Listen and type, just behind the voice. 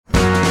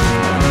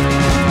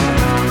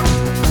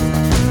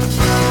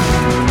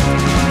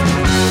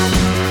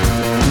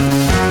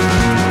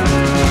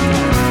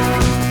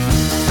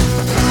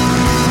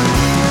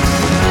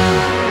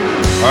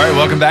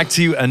back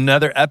to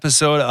another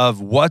episode of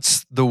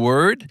What's the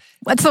Word?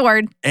 What's the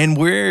word? And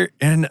we're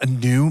in a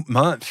new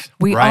month.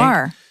 We right?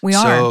 are. We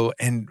are. So,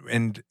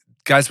 and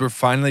guys, we're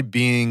finally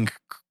being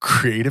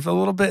creative a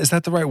little bit. Is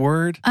that the right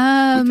word?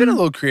 We've been a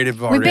little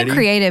creative already. We've been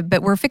creative,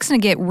 but we're fixing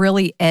to get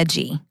really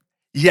edgy.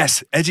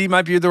 Yes, edgy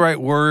might be the right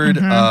word,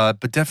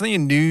 but definitely a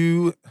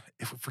new,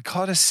 if we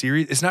call it a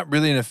series, it's not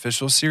really an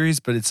official series,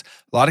 but it's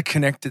a lot of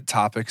connected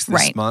topics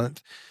this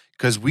month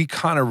because we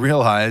kind of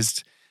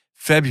realized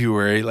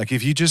February, like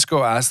if you just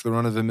go ask the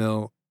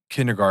run-of-the-mill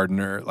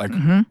kindergartner, like,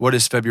 what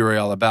is February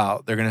all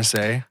about? They're going to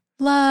say,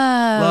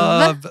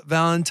 Love,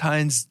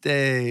 Valentine's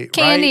Day,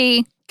 candy.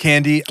 Right?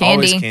 Candy,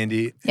 always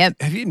candy.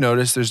 Yep. Have you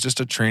noticed there's just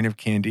a train of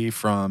candy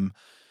from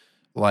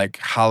like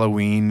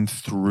Halloween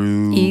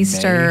through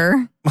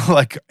Easter? May?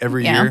 Like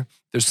every year,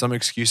 there's some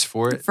excuse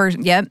for it.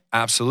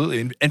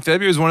 Absolutely. And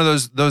February is one of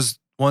those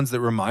ones that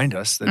remind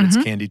us that it's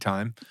candy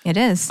time. It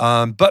is.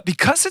 But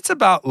because it's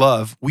about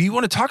love, we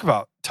want to talk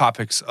about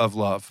topics of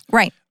love.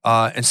 Right.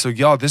 And so,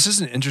 y'all, this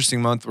is an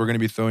interesting month we're going to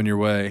be throwing your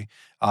way.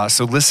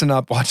 So listen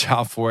up, watch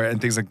out for it, and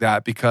things like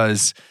that.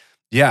 Because,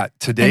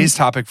 today's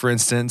topic, for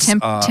instance,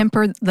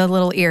 temper the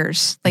little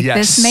ears. Like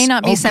this may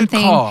not be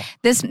something.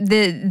 This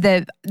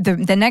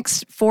the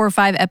next 4 or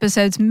 5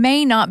 episodes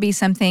may not be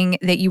something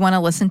that you want to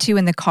listen to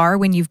in the car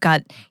when you've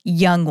got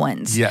young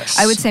ones. Yes,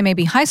 I would say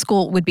maybe high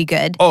school would be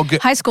good. Oh, good.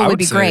 High school would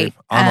be great.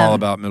 I'm all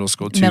about middle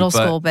school too.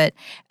 But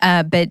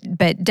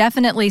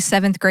definitely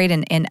 7th grade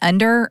and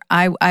under.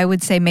 I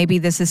would say maybe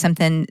this is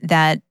something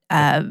that.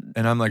 And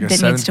I'm like a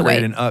 7th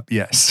grade and up,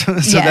 yes. So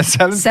that's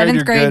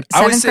 7th grade,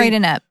 7th grade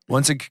and up.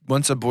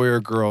 Once a boy or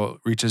girl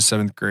reaches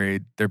 7th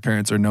grade, their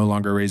parents are no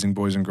longer raising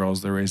boys and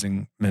girls; they're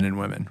raising men and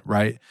women,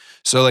 right?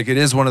 So like it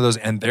is one of those,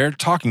 and they're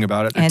talking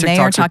about it. Their and TikToks they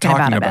are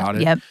talking about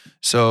it. Yep.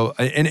 So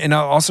and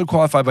I'll also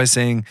qualify by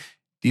saying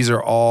these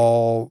are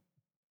all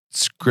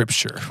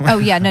scripture. Oh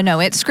yeah, no,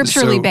 it's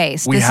scripturally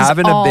based. We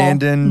haven't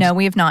abandoned. No,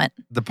 we have not.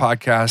 The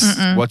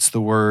podcast. What's the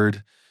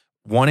word?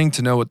 Wanting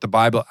to know what the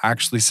Bible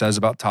actually says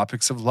about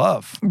topics of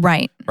love.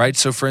 Right.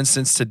 So for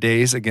instance,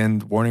 today's,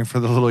 again, warning for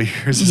the little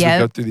ears as we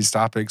go through these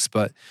topics,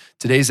 but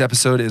today's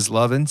episode is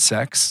love and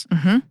sex.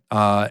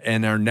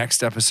 And our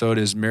next episode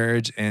is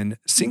marriage and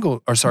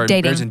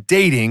marriage and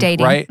dating.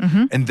 Right?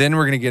 And then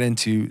we're going to get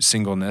into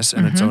singleness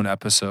in its own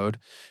episode.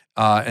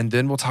 And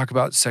then we'll talk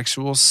about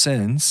sexual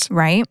sins.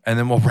 Right. And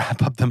then we'll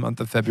wrap up the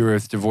month of February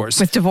with divorce.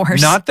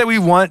 Not that we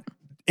want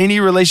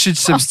any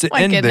relationships to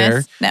end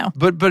there. No.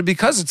 But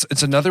because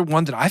it's another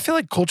one that I feel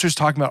like culture's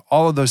talking about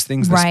all of those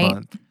things this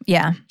month.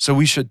 Yeah. So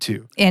we should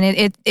too.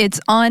 And it's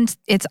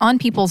on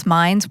people's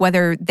minds,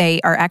 whether they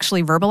are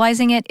actually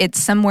verbalizing it. It's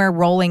somewhere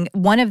rolling.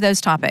 One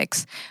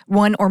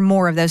or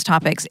more of those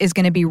topics is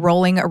going to be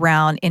rolling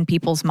around in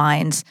people's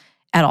minds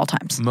at all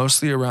times.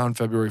 Mostly around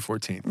February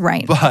 14th.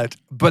 Right.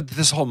 But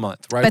this whole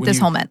month, right?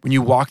 Whole month. When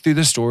you walk through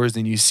the stores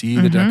and you see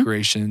the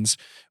decorations,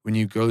 when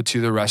you go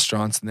to the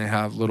restaurants and they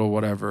have little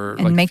whatever.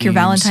 And make your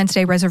Valentine's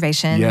Day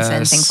reservations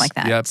and things like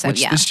that. Yep. So,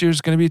 this year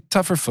is going to be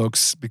tough for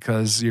folks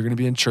because you're going to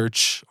be in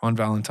church on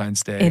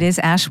Valentine's Day. It is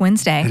Ash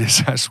Wednesday. I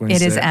love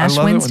Wednesday. It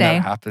when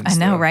that happens, I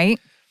know, right?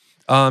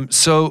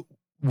 So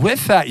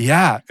with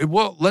that,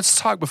 well, let's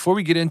talk before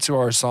we get into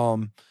our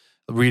Psalm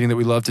reading that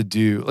we love to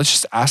do. Let's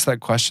just ask that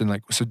question.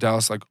 Like, so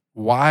Dallas, like,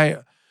 why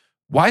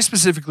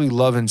specifically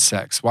love and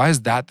sex? Why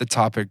is that the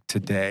topic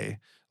today?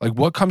 Like,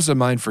 what comes to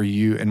mind for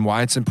you and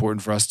why it's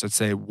important for us to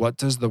say, what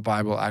does the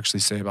Bible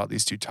actually say about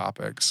these two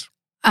topics?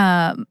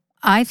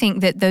 I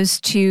think that those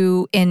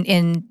two,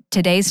 in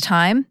today's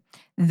time,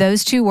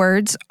 those two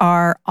words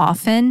are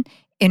often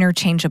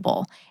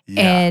interchangeable.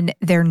 And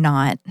they're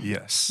not.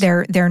 Yes.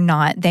 They're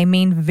not. They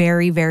mean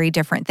very, very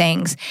different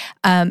things.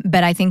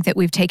 But I think that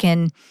we've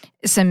taken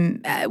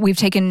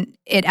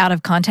it out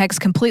of context,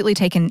 completely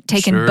taken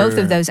both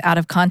of those out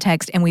of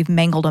context, and we've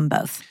mangled them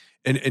both.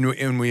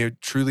 And we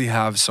truly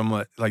have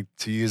somewhat, like,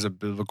 to use a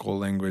biblical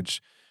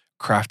language,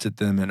 crafted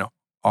them in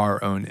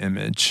our own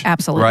image.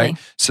 Absolutely. Right?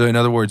 So in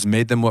other words,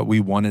 made them what we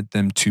wanted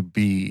them to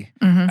be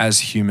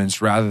as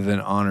humans rather than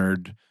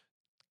honored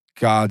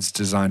God's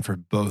design for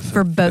both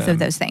of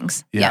those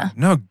things. Yeah.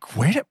 No,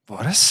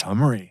 what a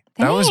summary.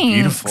 Thanks. That was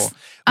beautiful.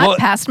 I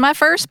passed my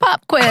first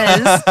pop quiz.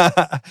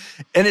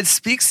 And it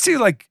speaks to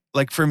like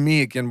for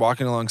me, again,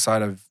 walking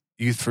alongside of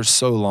youth for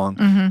so long,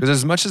 because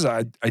as much as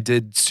I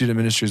did student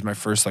ministry as my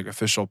first like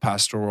official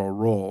pastoral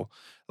role,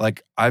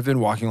 like I've been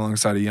walking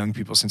alongside of young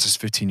people since I was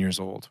 15 years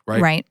old,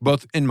 right? Right.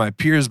 Both in my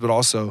peers, but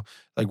also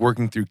like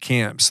working through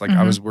camps. Like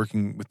I was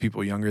working with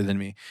people younger than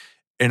me.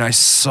 And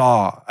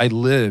I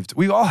lived,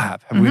 we all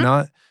have we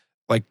not?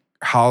 Like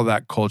how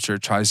that culture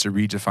tries to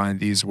redefine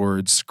these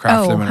words,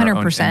 craft them in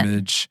 100%. our own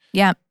image.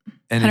 Yeah.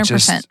 And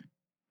 100%.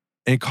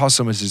 It causes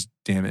so much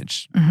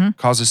damage.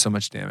 Causes so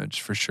much damage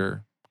for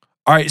sure.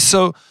 All right,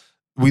 so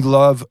we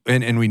love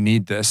and we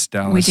need this,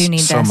 Dallas. We do need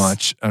so this.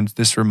 much.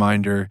 This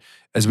reminder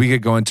as we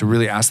get going to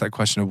really ask that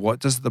question of what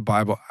does the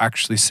Bible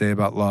actually say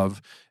about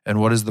love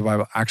and what does the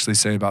Bible actually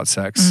say about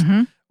sex?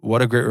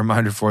 what a great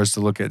reminder for us to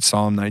look at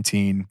Psalm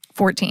 19,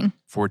 14.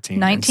 14.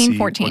 19, and see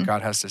 14. what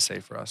God has to say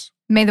for us.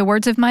 May the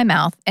words of my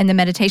mouth and the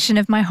meditation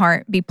of my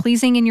heart be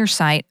pleasing in your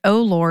sight,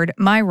 O Lord,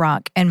 my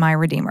rock and my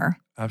redeemer.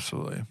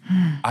 Absolutely.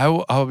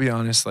 I'll be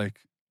honest, like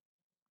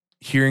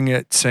hearing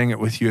it, saying it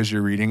with you as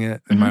you're reading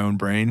it in my own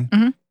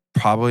brain,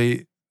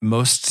 probably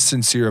most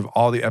sincere of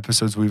all the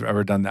episodes we've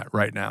ever done that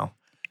right now.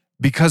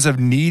 Because of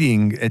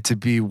needing it to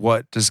be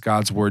what does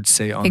God's word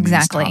say on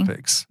these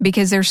topics.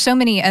 Because there's so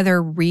many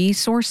other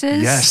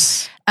resources.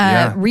 Yes.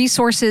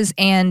 Resources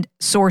and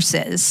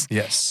sources.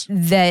 Yes.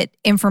 That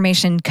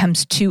information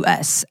comes to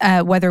us,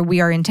 whether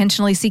we are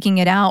intentionally seeking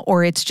it out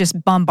or it's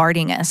just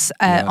bombarding us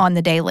on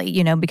the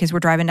daily, because we're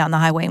driving down the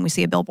highway and we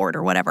see a billboard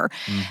or whatever.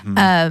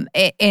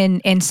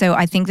 And so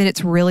I think that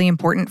it's really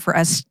important for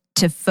us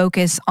to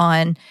focus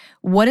on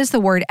what does the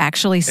word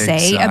actually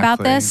say about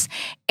this.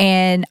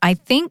 And I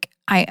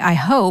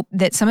hope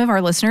that some of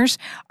our listeners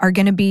are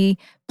going to be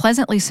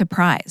pleasantly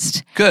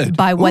surprised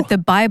by what the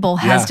Bible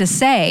has to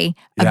say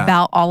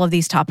about all of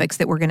these topics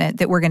that we're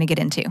gonna get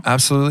into.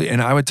 Absolutely.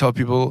 And I would tell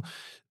people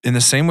in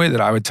the same way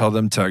that I would tell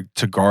them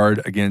to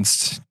guard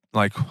against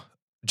like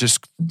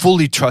just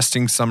fully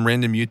trusting some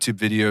random YouTube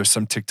video,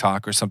 some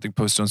TikTok or something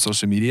posted on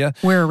social media.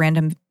 We're a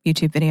random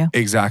YouTube video.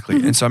 Exactly.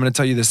 And so I'm going to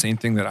tell you the same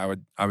thing that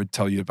I would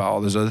tell you about all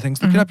those other things.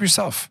 Look it up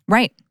yourself.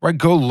 Right.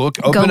 Go look,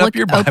 open up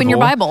your Bible. Open your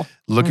Bible.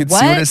 Look and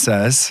see what it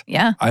says.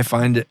 Yeah. I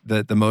find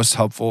that the most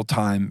helpful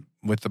time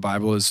with the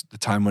Bible is the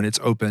time when it's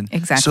open.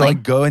 Exactly. So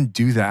like go and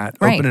do that.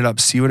 Right. Open it up,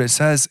 see what it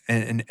says.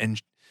 And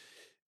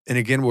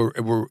again,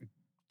 we're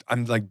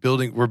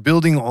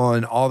building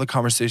on all the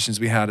conversations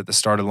we had at the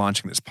start of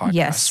launching this podcast,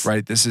 yes.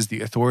 right? This is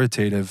the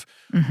authoritative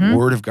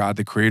word of God,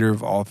 the creator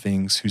of all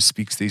things, who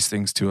speaks these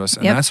things to us.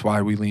 And that's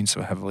why we lean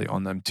so heavily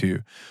on them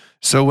too.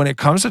 So when it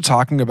comes to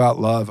talking about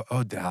love,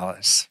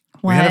 Dallas,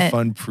 we had a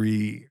fun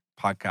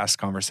pre-podcast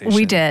conversation.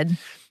 We did.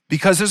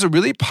 Because there's a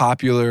really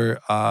popular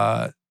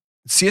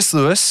C.S.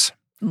 Lewis.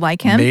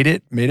 Like him. Made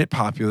it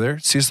popular.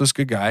 C.S. Lewis,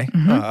 good guy.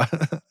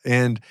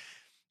 And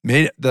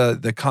made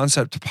the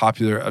concept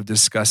popular of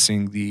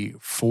discussing the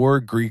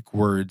 4 Greek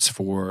words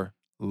for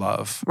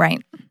love.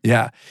 Right.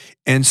 Yeah.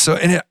 And so,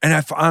 and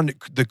I found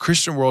the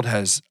Christian world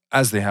has,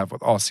 as they have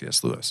with all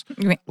C.S. Lewis,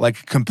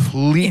 like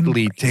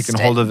completely taken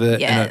hold of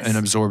it and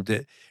absorbed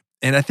it.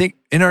 And I think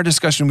in our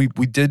discussion,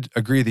 we did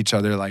agree with each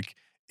other, like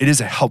it is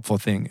a helpful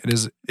thing.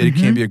 It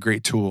can be a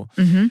great tool.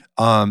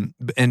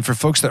 And for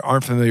folks that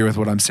aren't familiar with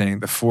what I'm saying,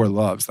 the 4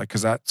 loves, like,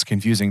 cause that's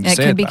confusing to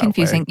say. It can be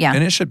confusing. Yeah.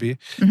 And it should be.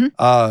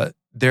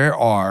 There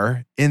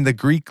are, in the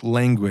Greek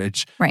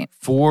language,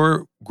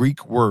 4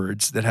 Greek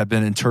words that have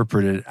been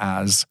interpreted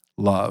as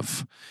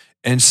love.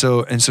 And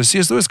so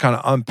C.S. Lewis kind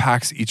of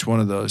unpacks each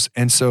one of those.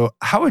 And so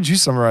how would you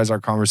summarize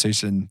our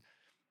conversation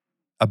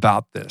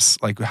about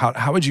this? Like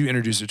how would you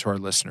introduce it to our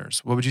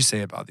listeners? What would you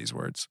say about these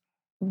words?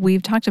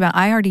 We've talked about,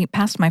 I already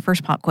passed my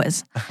first pop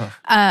quiz.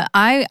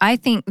 I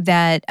think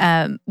that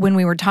when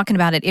we were talking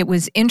about it, it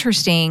was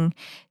interesting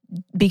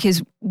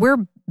because we're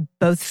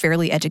both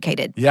fairly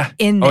educated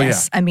in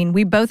this. I mean,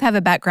 we both have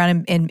a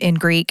background in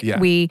Greek. Yeah.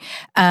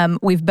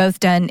 We've both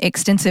done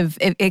extensive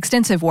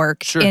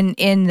work in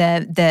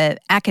the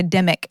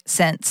academic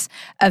sense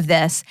of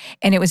this.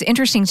 And it was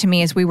interesting to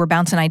me as we were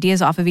bouncing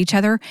ideas off of each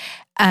other,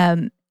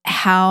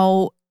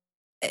 how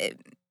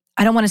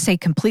I don't want to say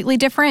completely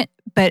different,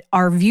 but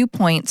our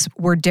viewpoints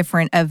were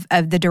different of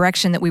the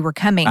direction that we were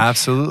coming.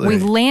 Absolutely. We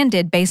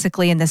landed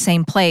basically in the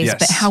same place,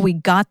 but how we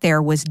got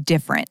there was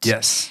different.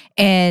 Yes.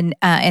 And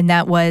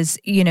that was,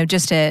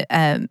 just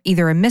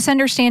either a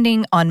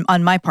misunderstanding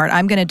on my part.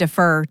 I'm going to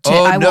defer to,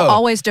 I will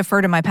always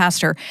defer to my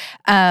pastor.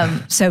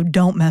 So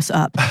don't mess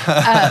up.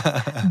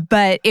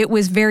 But it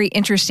was very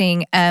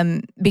interesting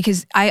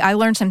because I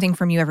learned something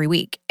from you every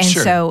week.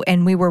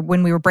 And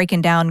when we were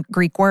breaking down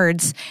Greek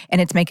words, and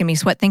it's making me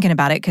sweat thinking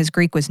about it because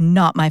Greek was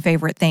not my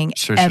favorite thing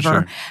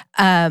ever.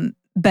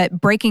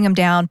 But breaking them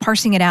down,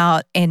 parsing it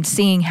out, and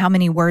seeing how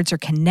many words are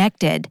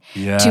connected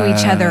to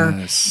each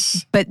other.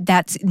 But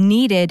that's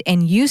needed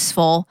and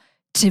useful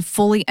to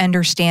fully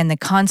understand the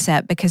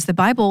concept because the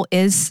Bible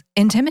is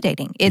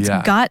intimidating. It's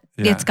got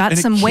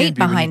some weight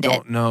behind it.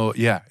 Don't know,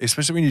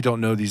 especially when you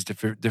don't know these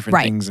different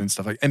things and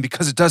stuff like. And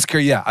because it does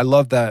carry, I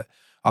love that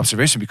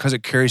observation because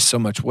it carries so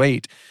much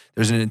weight.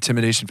 There's an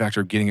intimidation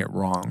factor of getting it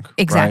wrong.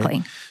 Exactly.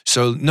 Right?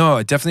 So no,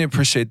 I definitely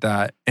appreciate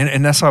that,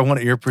 and that's why I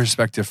wanted your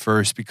perspective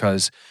first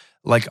because.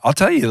 Like I'll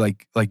tell you,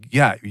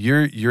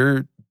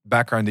 your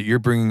background that you're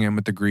bringing in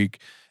with the Greek,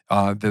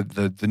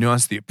 the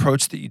nuance, the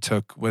approach that you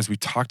took as we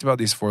talked about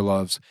these 4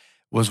 loves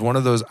was one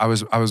of those. I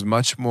was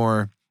much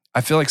more.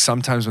 I feel like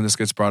sometimes when this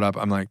gets brought up,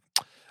 I'm like,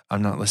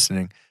 I'm not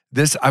listening.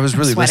 I was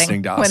really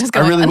listening, Dallas.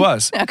 I really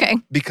was. Okay.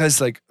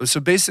 Because so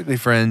basically,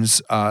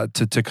 friends,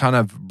 to kind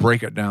of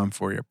break it down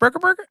for you,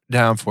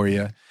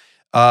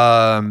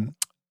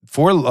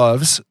 4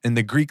 loves in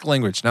the Greek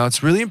language. Now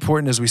it's really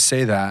important as we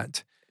say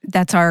that.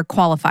 That's our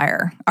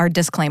qualifier, our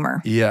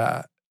disclaimer.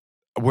 Yeah.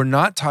 we're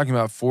not talking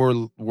about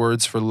 4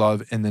 words for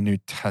love in the New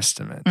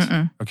Testament,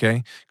 Mm-mm.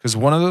 okay? Because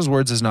one of those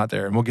words is not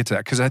there, and we'll get to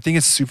that because I think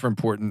it's super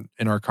important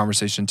in our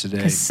conversation today.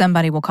 Because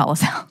somebody will call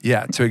us out.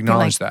 Yeah, to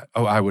acknowledge that.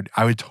 Oh, I would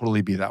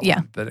totally be that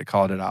one that it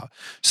called it out.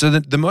 So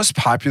the most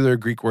popular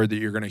Greek word that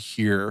you're going to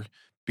hear,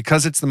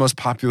 because it's the most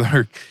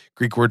popular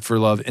Greek word for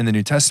love in the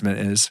New Testament,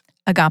 is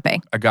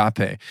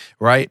Agape,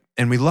 right?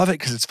 And we love it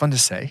because it's fun to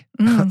say.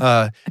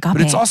 Agape.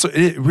 But it's also,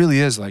 it really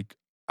is like,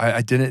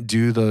 I didn't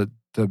do the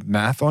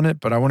math on it,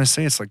 but I want to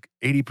say it's like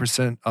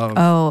 80% of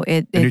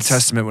the New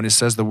Testament when it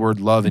says the word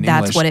love in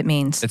English. That's what it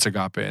means. It's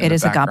agape. It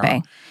is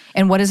agape.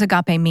 And what does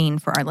agape mean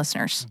for our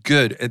listeners?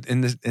 Good.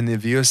 In the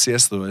view of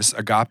C.S. Lewis,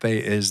 agape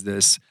is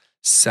this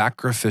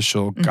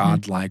sacrificial,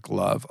 godlike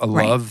love, a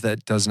love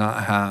that does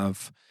not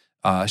have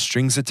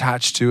strings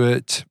attached to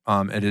it.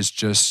 It is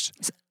just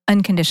it's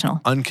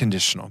unconditional.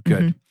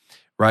 Good.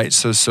 Right.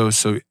 So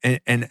y'all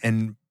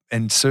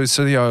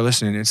are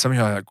listening, and some of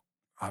y'all are like,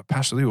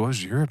 Pastor Lee, what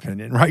was your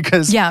opinion? Right?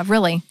 Because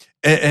really.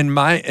 And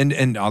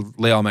I'll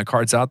lay all my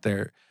cards out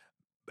there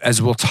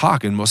as we'll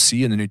talk and we'll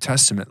see in the New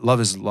Testament.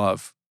 Love is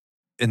love,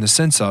 in the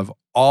sense of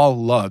all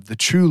love. The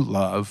true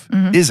love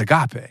is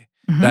agape.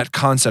 That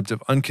concept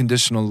of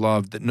unconditional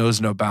love that knows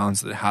no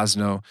bounds, that has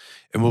no,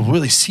 and we'll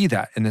really see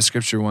that in the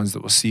scripture ones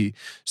that we'll see.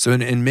 So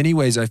in many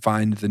ways, I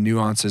find the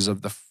nuances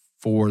of the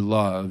 4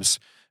 loves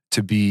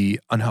to be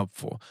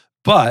unhelpful.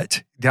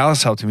 But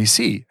Dallas helped me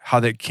see how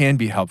that can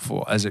be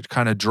helpful as it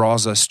kind of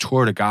draws us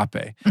toward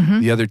agape,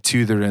 the other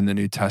 2 that are in the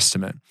New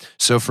Testament.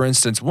 So for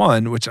instance,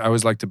 one, which I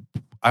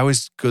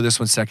always go this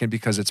one second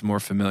because it's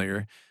more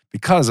familiar,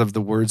 because of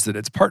the words that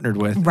it's partnered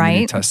with in the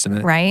New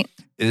Testament,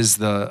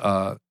 is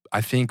I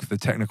think the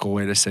technical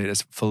way to say it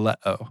is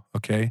phileo,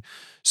 okay?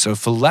 So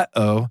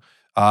phileo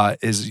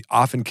is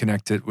often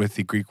connected with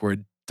the Greek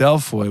word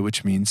delphoi,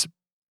 which means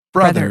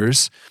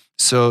brothers.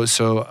 So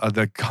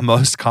the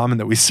most common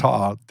that we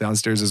saw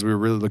downstairs as we were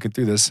really looking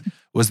through this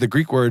was the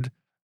Greek word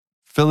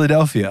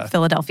Philadelphia.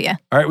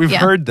 All right, we've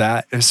heard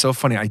that. It's so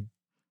funny.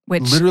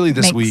 Literally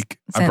this week,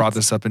 I brought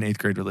this up in 8th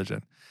grade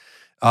religion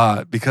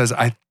because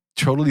I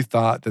totally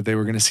thought that they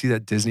were going to see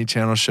that Disney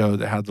Channel show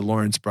that had the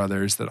Lawrence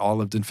brothers that all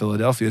lived in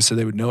Philadelphia, so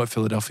they would know what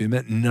Philadelphia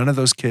meant. None of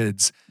those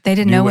kids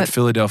knew what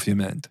Philadelphia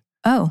meant.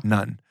 Oh.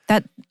 None.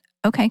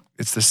 Okay.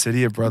 It's the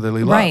city of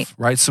brotherly love,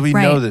 right? So we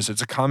know this.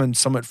 It's a common,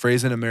 somewhat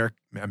phrase in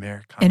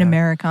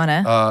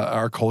Americana.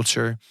 Our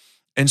culture.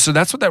 And so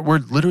that's what that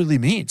word literally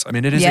means. I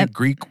mean, it is a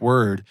Greek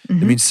word that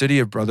means city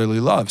of brotherly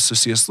love. So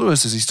C.S.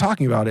 Lewis, as he's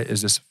talking about it,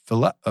 is this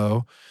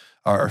phileo,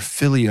 or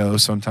filio,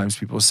 sometimes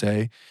people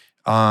say,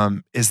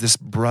 is this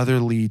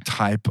brotherly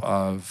type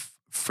of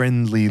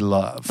friendly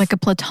love. Like a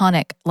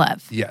platonic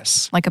love.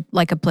 Yes. Like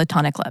a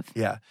platonic love.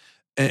 Yeah.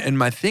 And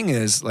my thing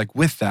is, like,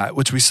 with that,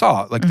 which we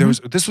saw, like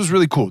this was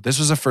really cool. This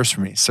was a first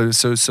for me. So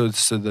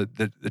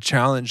the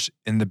challenge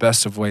in the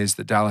best of ways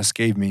that Dallas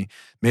gave me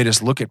made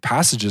us look at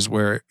passages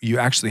where you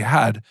actually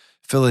had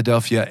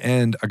Philadelphia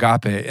and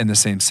agape in the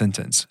same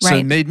sentence. So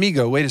it made me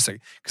go, wait a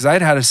second. Because I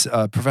had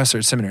a professor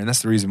at seminary, and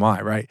that's the reason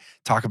why, right?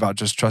 Talk about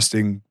just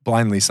trusting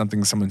blindly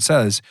something someone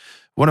says.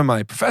 One of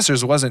my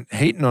professors wasn't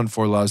hating on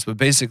four loves, but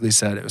basically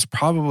said it was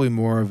probably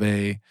more of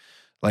a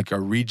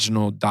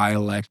regional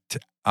dialect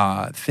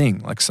thing.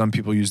 Like some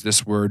people use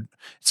this word.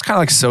 It's kind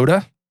of like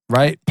soda,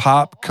 right?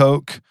 Pop,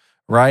 Coke,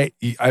 right?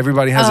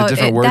 Everybody has a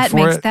different word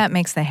for it. That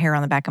makes the hair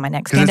on the back of my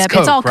neck stand up. Coke,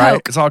 it's all right?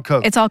 Coke. It's all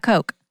Coke. It's all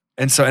Coke.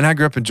 And I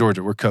grew up in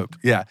Georgia. We're Coke.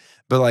 Yeah.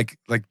 But like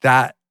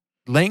that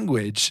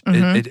language,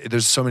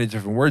 there's so many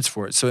different words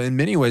for it. So in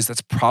many ways,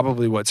 that's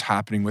probably what's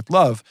happening with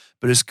love.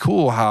 But it's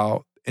cool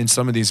how in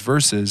some of these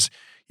verses,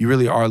 you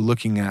really are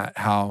looking at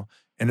how,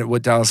 and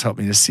what Dallas helped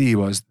me to see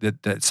was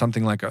that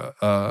something like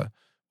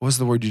what was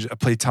the word you used? A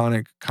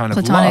platonic kind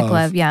of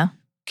love, yeah,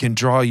 can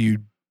draw you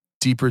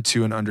deeper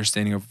to an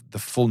understanding of the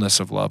fullness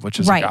of love,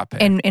 which is agape.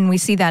 And we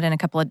see that in a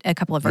couple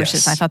of verses.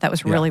 Yes. I thought that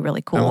was really,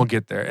 really cool. And we'll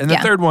get there. And the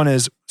third one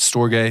is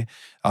storge,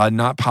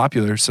 not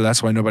popular, so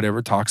that's why nobody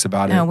ever talks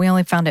about it. No, we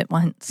only found it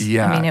once.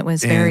 Yeah. I mean, it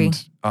was very,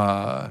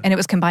 and it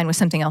was combined with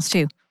something else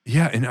too.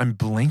 Yeah, and I'm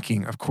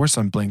blinking. Of course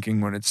I'm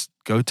blinking when it's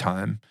go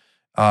time.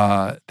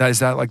 Is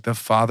that like the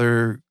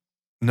father?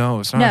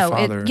 No, it's not a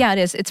father. It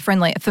is. It's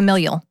friendly,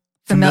 familial.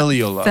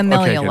 Familial love.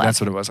 Familial okay, love.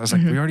 that's what it was. I was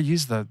like, we already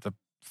used the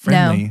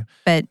friendly, no,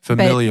 but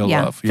familial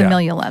love. Yeah.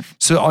 Familial love.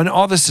 So on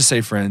all this to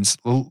say, friends,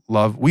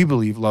 love, we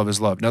believe love is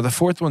love. Now, the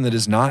fourth one that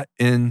is not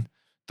in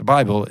the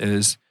Bible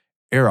is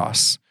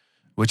eros,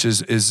 which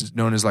is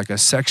known as like a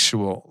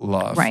sexual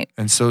love. Right.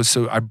 And so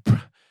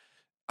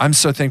I'm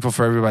so thankful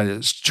for everybody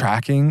that's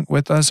tracking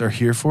with us or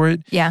here for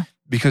it. Yeah.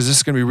 Because this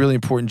is going to be really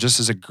important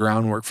just as a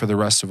groundwork for the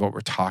rest of what we're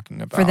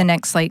talking about. For the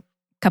next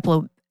couple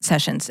of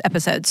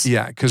episodes.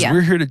 Yeah, because we're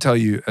here to tell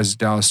you, as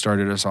Dallas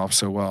started us off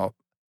so well,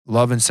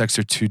 love and sex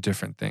are two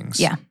different things.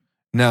 Yeah.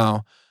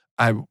 Now,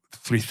 I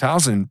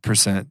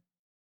 3,000%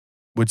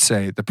 would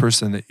say the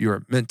person that you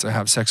are meant to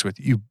have sex with,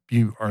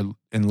 you are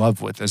in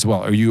love with as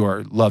well, or you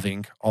are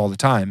loving all the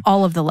time.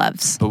 All of the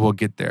loves. But we'll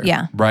get there.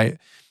 Yeah. Right?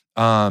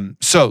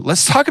 So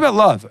let's talk about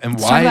love and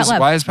Let's talk about love.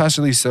 why is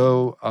Pastor Lee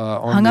so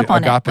on Hung the up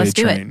on agape it. Let's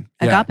do train?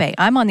 it. Agape.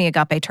 I'm on the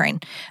agape train.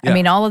 Yeah. I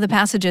mean, all of the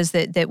passages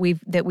that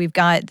we've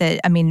got that,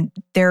 I mean,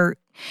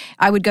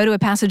 I would go to a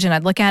passage and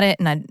I'd look at it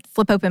and I'd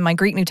flip open my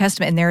Greek New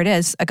Testament and there it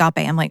is, agape.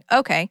 I'm like,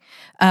 okay,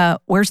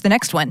 where's the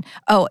next one?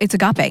 Oh, it's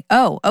agape.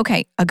 Oh,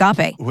 okay,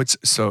 agape.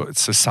 So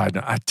it's a side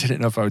note. I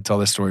didn't know if I would tell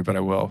this story, but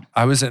I will.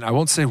 I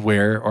won't say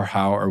where or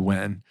how or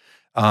when,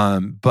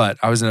 but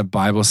I was in a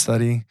Bible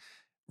study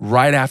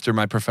right after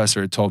my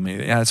professor had told me,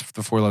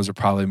 the four loves are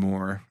probably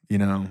more,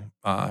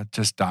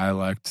 just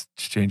dialect,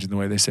 changing the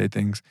way they say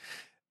things.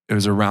 It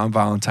was around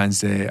Valentine's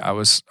Day. I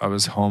was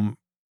home,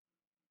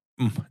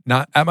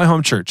 not at my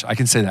home church. I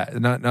can say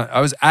that. Not, I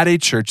was at a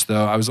church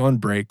though. I was on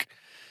break,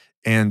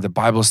 and the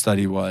Bible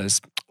study was,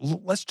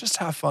 let's just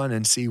have fun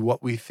and see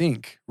what we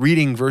think.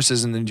 Reading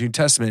verses in the New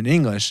Testament in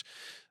English,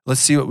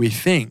 let's see what we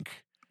think.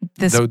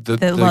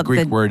 The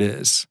Greek word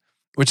is,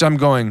 which I'm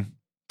going.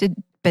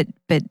 But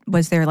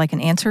was there like an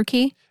answer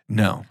key?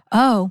 No.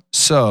 Oh.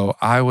 So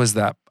I was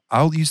that.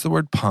 I'll use the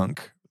word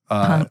punk.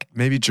 Punk.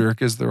 Maybe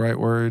jerk is the right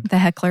word. The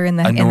heckler in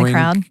the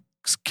crowd.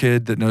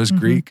 Kid that knows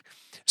Greek.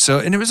 So,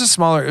 and it was a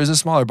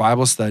smaller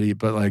Bible study,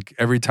 but like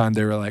every time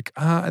they were like,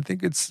 I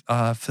think it's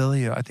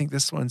Phileo. I think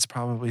this one's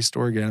probably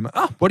Storge. I'm like,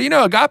 oh, what do you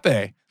know?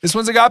 Agape. This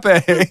one's agape.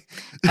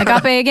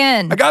 Agape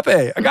again.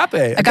 Agape.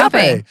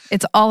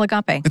 It's all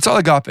agape. It's all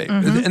agape.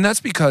 And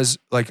that's because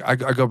like I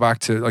go back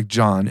to like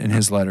John in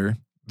his letter,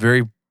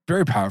 very,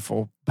 very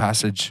powerful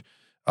passage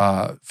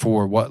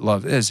for what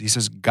love is. He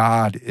says,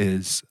 God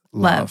is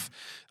love.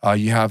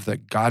 You have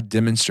that God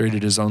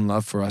demonstrated his own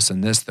love for us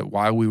in this, that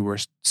while we were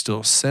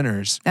still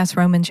sinners, that's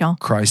Romans, y'all.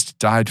 Christ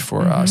died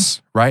for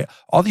us, right?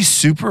 All these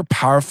super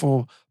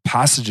powerful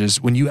passages,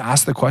 when you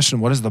ask the question,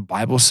 what does the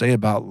Bible say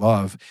about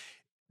love?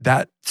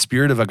 That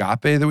spirit of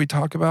agape that we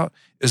talk about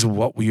is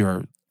what we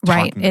are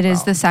right. talking It about.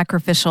 is the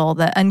sacrificial,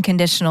 the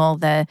unconditional,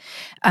 the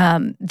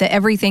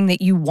everything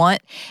that you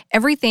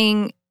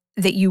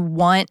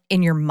want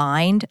in your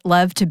mind,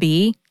 love to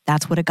be.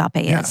 That's what agape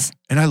is.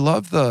 And I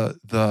love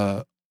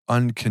the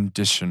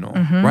unconditional,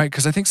 right?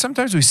 Because I think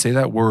sometimes we say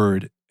that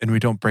word and we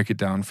don't break it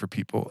down for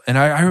people. And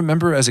I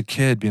remember as a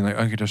kid being like,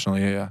 unconditional,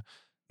 yeah.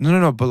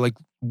 No, but like,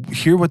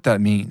 hear what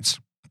that means.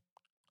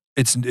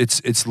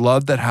 It's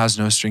love that has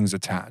no strings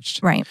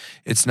attached. Right.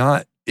 It's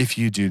not, if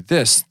you do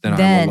this, then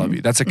I will love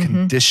you. That's a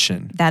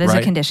condition. That is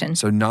right? a condition.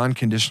 So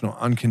non-conditional,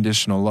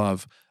 unconditional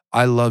love.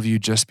 I love you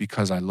just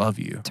because I love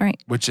you. That's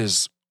right. Which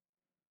is,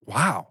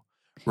 wow,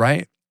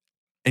 right?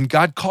 And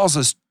God calls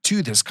us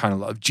to this kind of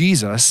love.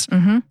 Jesus,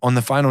 on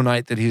the final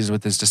night that he's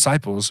with his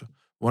disciples,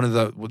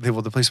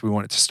 the place we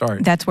want it to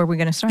start. That's where we're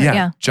going to start,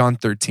 yeah. John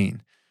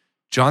 13.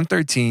 John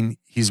 13,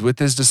 he's with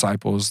his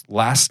disciples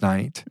last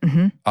night.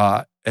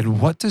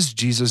 And what does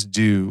Jesus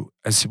do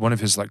as one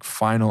of his like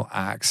final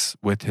acts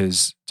with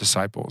his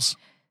disciples?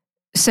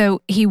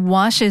 So he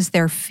washes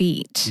their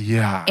feet.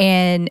 Yeah.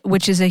 And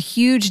which is a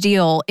huge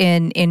deal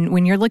in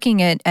when you're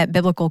looking at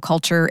biblical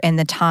culture and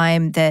the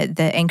time,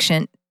 the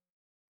ancient,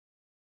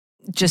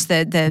 just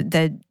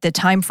the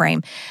time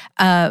frame.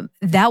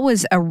 That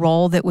was a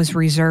role that was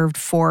reserved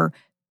for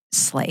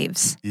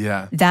slaves.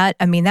 Yeah. That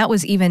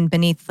was even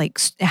beneath like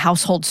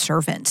household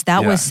servants.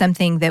 That was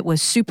something that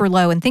was super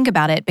low. And think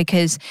about it,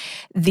 because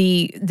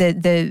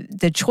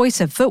the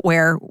choice of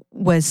footwear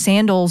was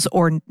sandals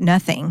or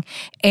nothing,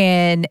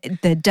 and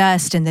the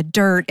dust and the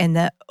dirt and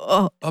the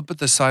up at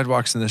the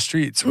sidewalks and the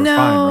streets were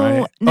fine,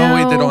 right? No, oh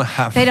wait, they don't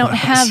have they don't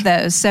have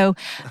those. So,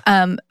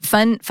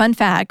 fun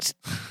fact: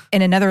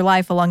 in another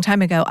life, a long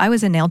time ago, I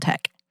was a nail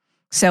tech.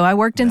 So I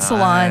worked in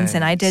salons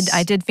and I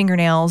did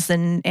fingernails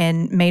and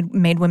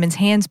made women's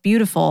hands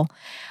beautiful.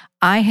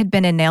 I had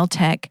been a nail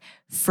tech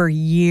for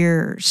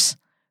years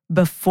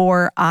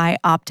before I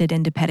opted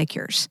into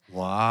pedicures.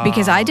 Wow.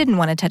 Because I didn't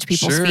want to touch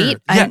people's feet.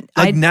 Yeah,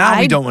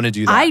 we don't want to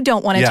do that. I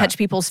don't want to touch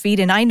people's feet.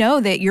 And I know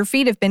that your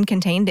feet have been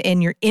contained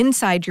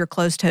inside your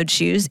closed-toed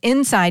shoes,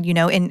 inside,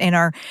 and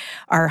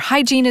our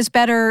hygiene is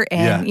better.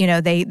 And,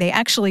 they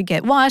actually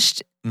get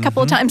washed a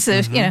couple of times,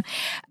 in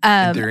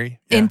theory.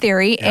 In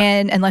theory,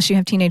 and unless you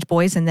have teenage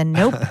boys, and then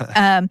nope.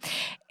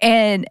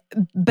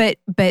 But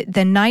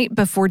the night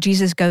before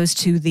Jesus goes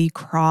to the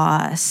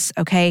cross,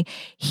 okay,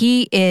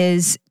 he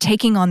is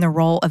taking on the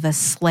role of a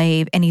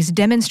slave, and he's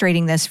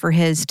demonstrating this for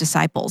his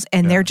disciples,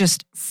 and they're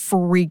just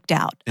freaked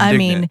out.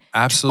 Indignant.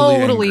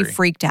 Absolutely totally angry.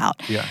 freaked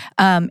out. Yeah.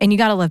 And you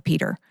got to love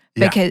Peter.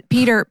 Because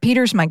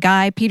Peter's my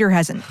guy. Peter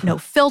has no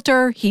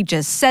filter. He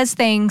just says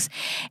things.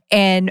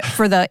 And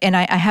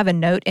I have a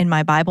note in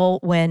my Bible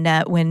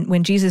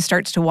when Jesus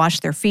starts to wash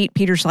their feet,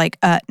 Peter's like,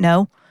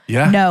 no.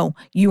 Yeah. No,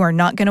 you are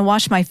not going to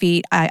wash my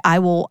feet. I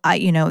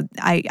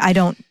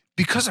don't.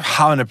 Because of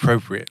how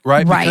inappropriate,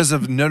 right? Because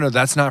of, no,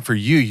 that's not for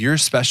you. You're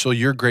special.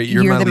 You're great.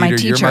 You're my leader.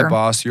 You're my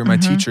boss. You're my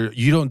teacher.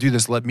 You don't do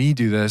this. Let me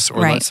do this, or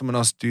let someone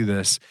else do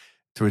this.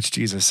 To which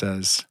Jesus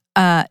says,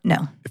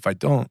 no. If I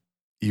don't,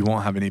 you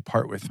won't have any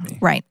part with me.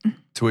 Right.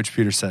 To which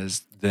Peter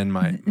says,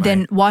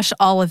 then wash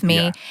all of me.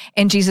 Yeah.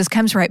 And Jesus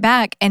comes right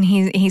back, and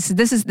he says,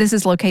 this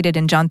is located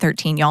in John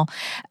 13, y'all.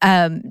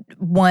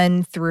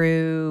 1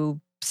 through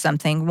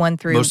something, 1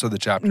 through most of the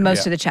chapter.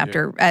 Most of the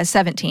chapter,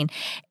 17.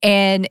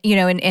 And,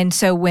 and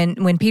so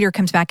when Peter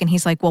comes back and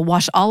he's like, well,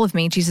 wash all of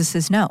me, Jesus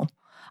says, no,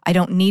 I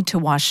don't need to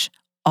wash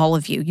all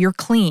of you. You're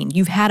clean.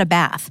 You've had a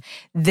bath.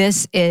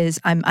 This is,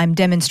 I'm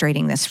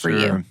demonstrating this for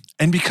you.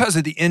 And because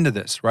at the end of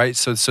this, right?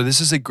 So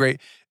this is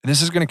and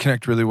this is going to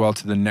connect really well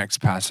to the next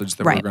passage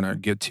that we're going to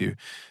get to.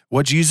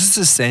 What Jesus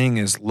is saying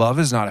is love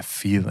is not a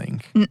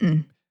feeling.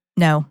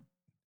 No.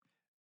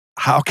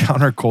 How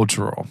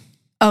countercultural.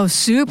 Oh,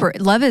 super.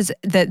 Love is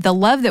the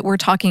love that we're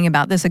talking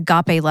about, this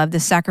agape love,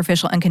 this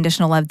sacrificial,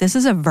 unconditional love. This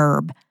is a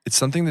verb. It's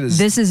something that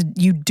is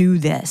you do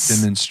this.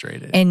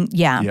 Demonstrated. And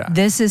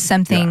this is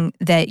something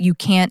that you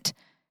can't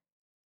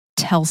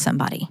tell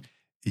somebody.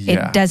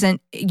 Yeah. It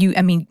doesn't, you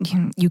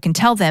can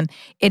tell them,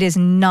 it is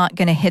not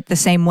going to hit the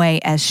same way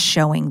as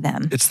showing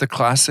them. It's the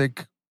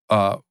classic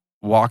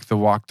walk the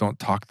walk, don't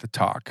talk the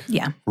talk.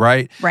 Yeah.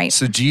 Right? Right.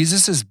 So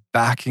Jesus is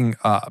backing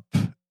up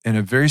in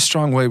a very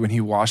strong way when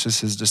he washes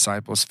his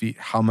disciples' feet,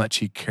 how much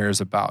he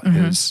cares about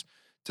his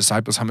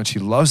disciples, how much he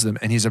loves them.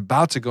 And he's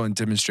about to go and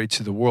demonstrate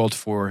to the world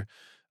for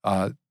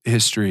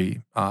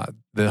history,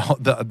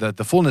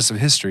 the fullness of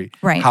history,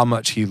 how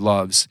much he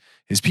loves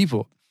his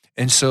people.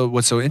 And so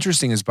what's so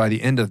interesting is by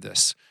the end of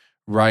this,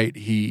 right,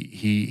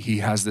 he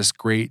has this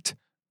great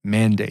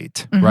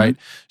mandate, right?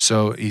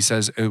 So he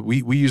says,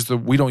 we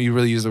don't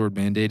really use the word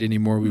mandate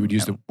anymore. We would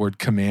use the word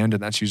command,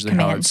 and that's usually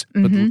how it's,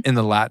 but in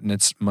the Latin,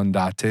 it's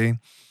mandate.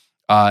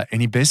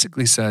 And he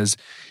basically says,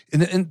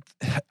 and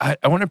I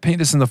want to paint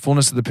this in the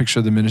fullness of the picture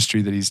of the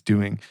ministry that he's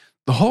doing.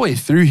 The whole way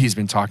through, he's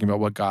been talking about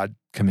what God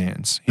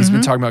commands. He's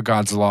been talking about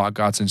God's law,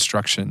 God's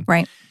instruction.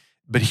 Right.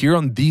 But here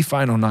on the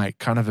final night,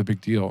 kind of a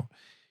big deal,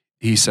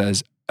 he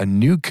says, a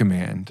new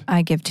command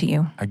I give to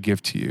you.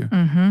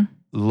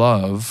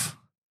 Love,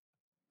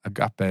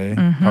 agape,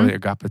 probably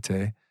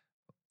agapete,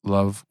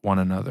 love one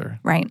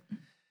another. Right.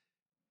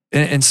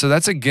 And so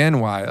that's again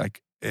why,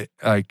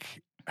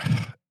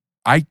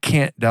 I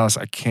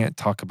can't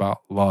talk about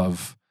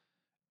love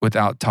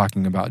without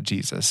talking about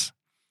Jesus.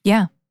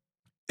 Yeah.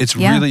 It's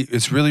really,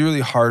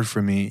 really hard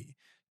for me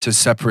to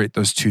separate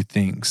those two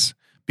things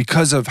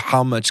because of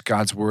how much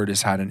God's word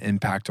has had an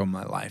impact on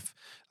my life.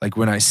 Like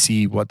when I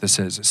see what this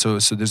is. So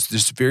there's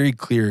this very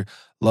clear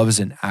love is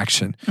in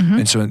action.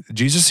 And so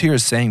Jesus here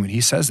is saying, when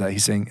he says that,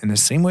 he's saying, in the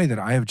same way that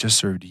I have just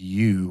served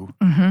you,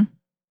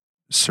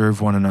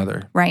 serve one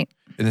another. Right.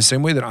 In the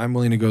same way that I'm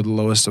willing to go the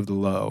lowest of the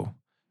low,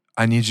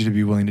 I need you to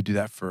be willing to do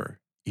that for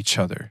each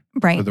other.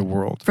 Right. For the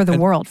world. For the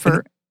world,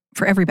 for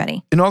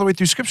everybody. And all the way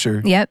through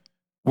Scripture,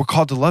 we're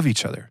called to love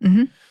each other.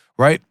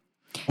 Right?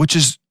 Which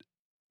is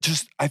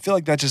just, I feel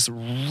like that just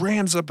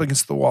rams up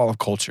against the wall of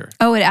culture.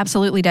 Oh, it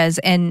absolutely does.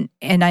 And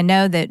I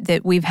know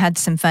that we've had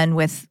some fun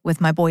with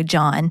my boy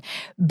John,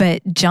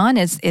 but John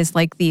is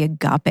like the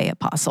agape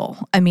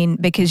apostle. I mean,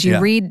 because you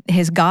read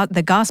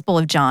the Gospel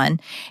of John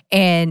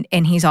and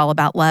he's all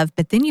about love,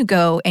 but then you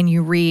go and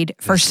you read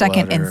First,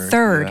 Second, and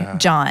Third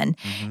John,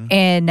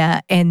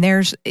 and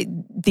there's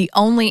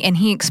and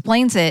he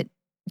explains it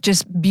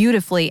just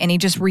beautifully, and he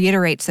just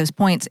reiterates those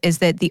points, is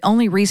that the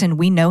only reason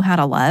we know how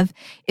to love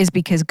is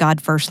because God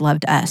first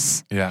loved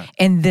us. Yeah.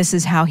 And this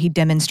is how he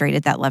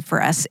demonstrated that love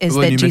for us, is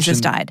that Jesus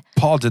died.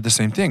 Paul did the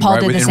same thing, Paul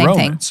did the same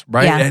Romans, thing.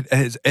 Right?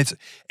 Yeah.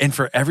 And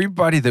for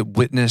everybody that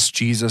witnessed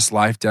Jesus'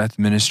 life, death,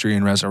 ministry,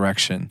 and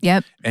resurrection,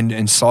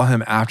 and saw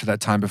him after that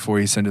time before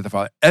he ascended to the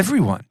Father,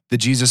 everyone that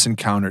Jesus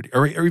encountered,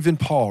 or even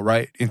Paul,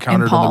 right,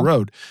 encountered on the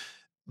road,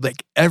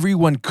 like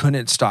everyone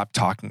couldn't stop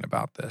talking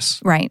about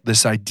this. Right.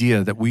 This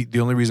idea that the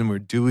only reason we're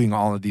doing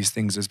all of these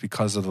things is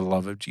because of the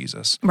love of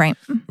Jesus. Right.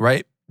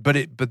 Right.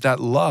 But that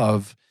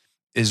love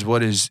is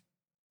what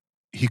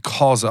he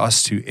calls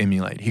us to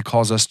emulate. He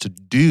calls us to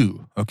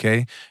do,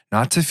 okay?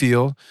 Not to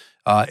feel.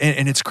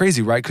 And it's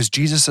crazy, right? Because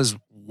Jesus says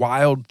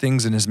wild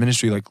things in his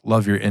ministry, like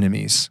love your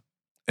enemies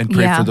and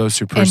pray for those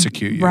who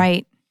persecute you.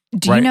 Right.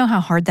 Do you know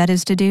how hard that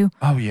is to do?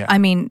 Oh, yeah. I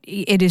mean,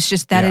 it is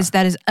just, that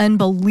is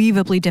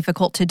unbelievably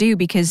difficult to do,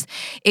 because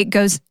it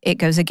goes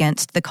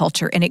against the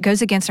culture, and it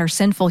goes against our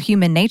sinful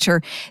human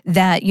nature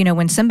that,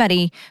 when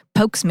somebody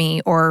pokes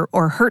me or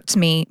hurts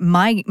me,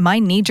 my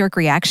knee-jerk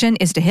reaction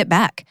is to hit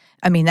back.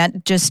 I mean,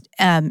 that just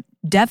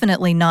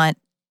definitely not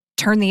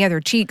turn the other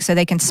cheek so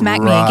they can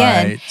smack me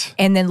again,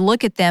 and then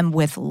look at them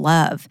with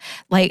love.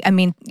 Like, I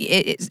mean,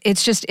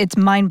 it's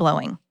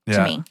mind-blowing.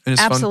 To me,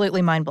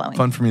 absolutely mind-blowing.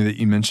 Fun for me that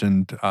you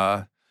mentioned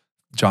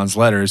John's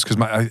letters, because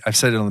I've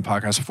said it on the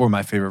podcast before,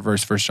 my favorite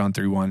verse, 1 John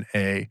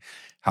 3:1a,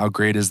 how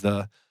great is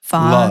the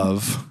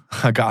love,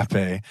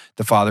 agape,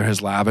 the Father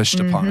has lavished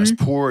upon us,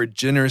 poured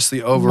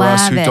generously over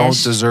us who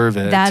don't deserve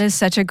it. That is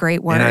such a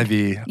great word.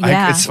 NIV.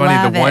 It's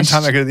funny, the one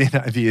time I go to the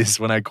NIV is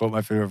when I quote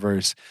my favorite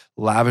verse,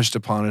 lavished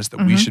upon us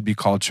that we should be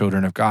called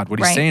children of God. What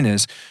he's saying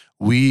is,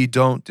 we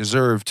don't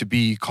deserve to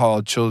be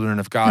called children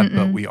of God,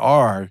 but we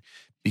are,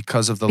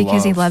 because of the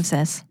love he loves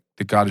us,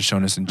 that God has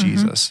shown us in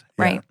Jesus.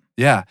 Right.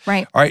 Yeah.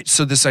 Right. All right.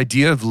 So this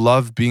idea of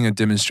love being a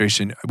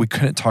demonstration, we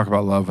couldn't talk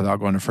about love without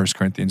going to 1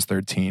 Corinthians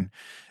 13.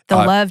 The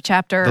love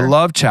chapter. The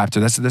love chapter.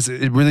 That's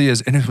it really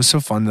is. And it was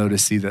so fun though to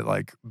see that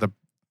like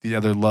the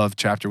other love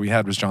chapter we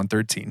had was John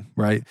 13,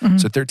 right? Mm-hmm.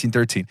 So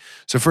 13.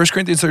 So 1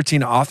 Corinthians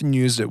 13 often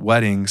used at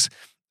weddings,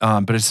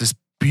 but it's this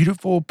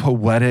beautiful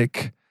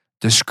poetic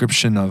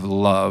description of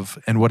love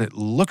and what it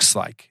looks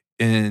like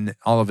in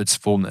all of its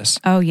fullness.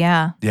 Oh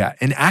yeah. Yeah.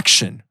 In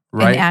action,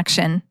 right?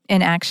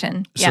 In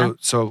action. Yeah.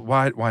 So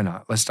why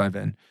not? Let's dive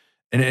in.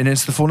 And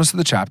it's the fullness of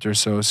the chapter.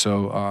 So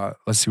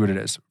let's see what it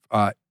is.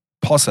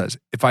 Paul says,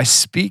 if I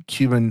speak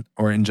human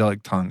or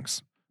angelic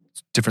tongues,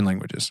 different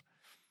languages,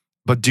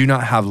 but do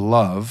not have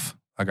love,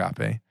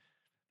 agape,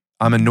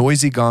 I'm a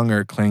noisy gong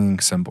or a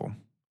clanging cymbal.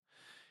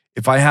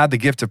 If I had the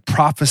gift of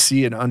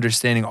prophecy and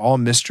understanding all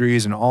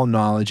mysteries and all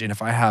knowledge, and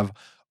if I have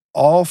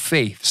all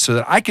faith so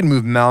that I can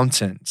move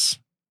mountains,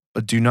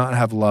 but do not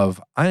have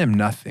love, I am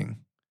nothing.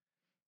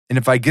 And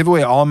if I give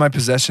away all my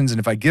possessions, and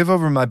if I give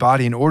over my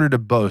body in order to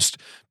boast,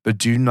 but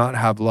do not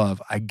have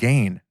love, I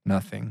gain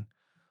nothing.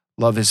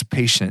 Love is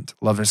patient.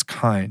 Love is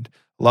kind.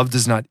 Love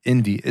does not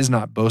envy, is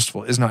not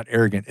boastful, is not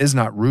arrogant, is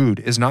not rude,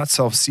 is not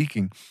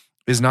self-seeking,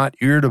 is not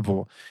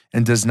irritable,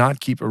 and does not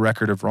keep a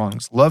record of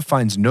wrongs. Love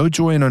finds no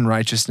joy in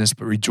unrighteousness,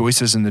 but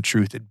rejoices in the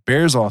truth. It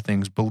bears all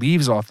things,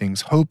 believes all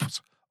things,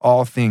 hopes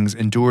all things,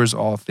 endures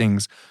all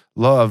things.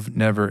 Love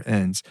never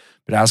ends.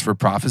 But as for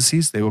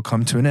prophecies, they will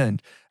come to an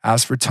end.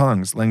 As for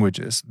tongues,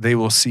 languages, they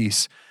will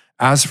cease.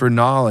 As for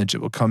knowledge,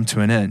 it will come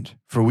to an end.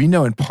 For we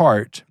know in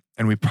part,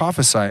 and we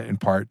prophesy in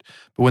part,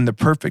 but when the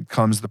perfect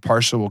comes, the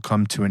partial will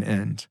come to an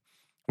end.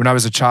 When I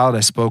was a child,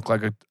 I spoke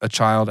like a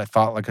child, I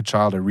thought like a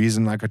child, I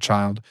reasoned like a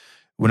child.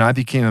 When I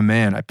became a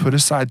man, I put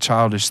aside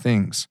childish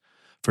things.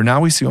 For now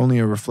we see only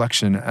a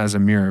reflection as a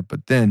mirror,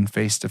 but then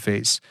face to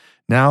face.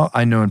 Now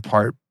I know in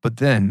part, but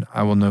then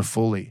I will know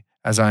fully,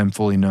 as I am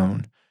fully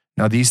known.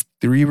 Now these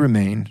three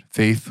remain,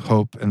 faith,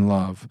 hope, and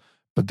love,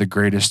 but the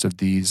greatest of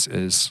these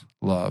is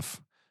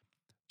love.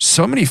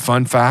 So many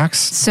fun facts.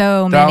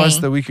 So many. Dallas,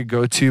 that we could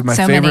go to. My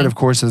So favorite, many. of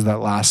course, is that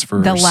last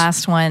verse. The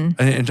last one.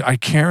 And I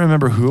can't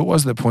remember who it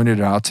was that pointed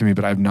it out to me,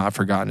 but I've not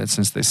forgotten it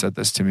since they said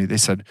this to me. They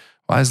said,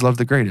 why is love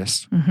the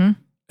greatest? Mm-hmm.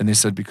 And they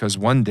said, because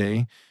one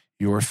day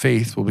your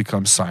faith will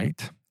become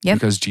sight. Yep.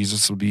 Because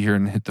Jesus will be here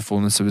and hit the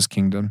fullness of his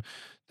kingdom.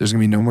 There's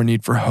going to be no more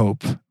need for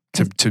hope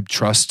to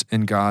trust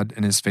in God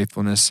and his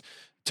faithfulness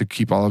to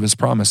keep all of his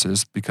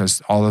promises,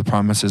 because all the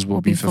promises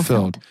will be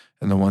fulfilled.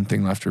 And the one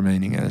thing left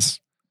remaining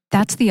is.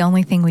 That's the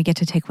only thing we get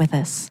to take with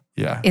us.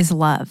 Yeah. Is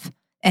love.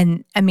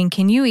 And I mean,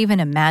 can you even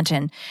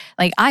imagine?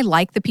 Like, I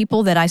like the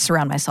people that I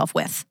surround myself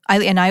with.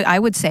 I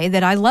would say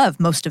that I love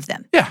most of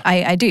them. Yeah.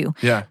 I do.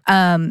 Yeah.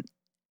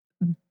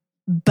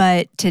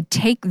 But to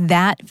take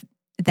that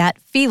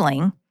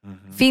feeling,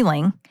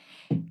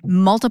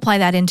 multiply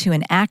that into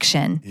an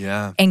action,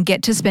 and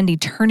get to spend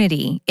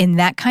eternity in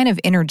that kind of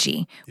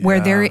energy where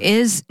there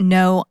is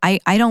no, I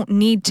don't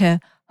need to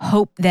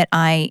hope that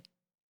I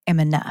am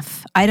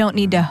enough. I don't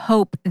need to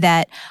hope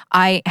that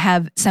I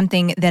have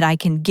something that I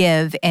can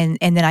give and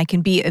that I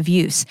can be of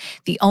use.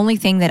 The only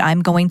thing that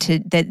I'm going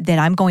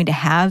to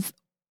have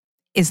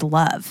is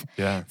love.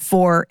 Yeah.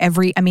 For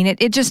every, I mean,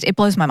 it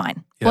blows my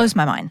mind. Yeah. Blows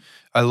my mind.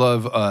 I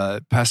love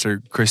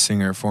Pastor Chris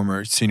Singer,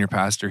 former senior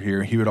pastor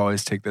here. He would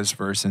always take this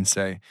verse and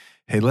say,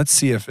 hey, let's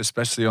see if,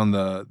 especially on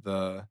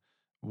the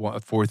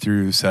 4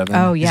 through 7.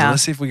 Oh, he yeah. said,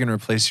 let's see if we can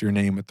replace your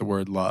name with the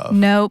word love.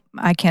 Nope,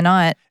 I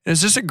cannot. And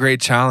it's just a great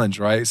challenge,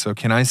 right? So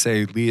can I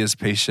say Lee is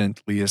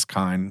patient, Lee is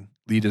kind,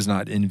 Lee does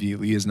not envy,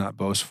 Lee is not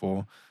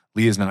boastful,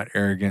 Lee is not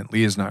arrogant,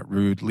 Lee is not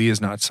rude, Lee is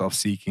not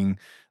self-seeking,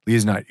 Lee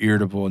is not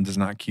irritable and does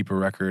not keep a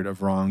record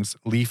of wrongs.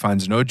 Lee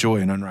finds no joy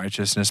in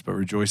unrighteousness, but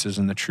rejoices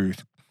in the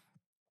truth.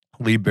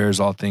 Lee bears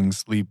all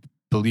things, Lee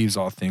believes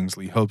all things,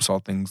 Lee hopes all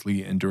things,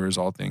 Lee endures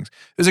all things.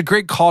 There's a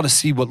great call to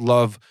see what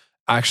love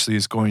actually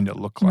is going to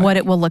look like. What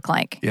it will look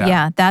like.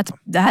 Yeah,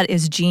 that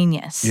is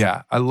genius.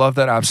 Yeah, I love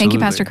that absolutely.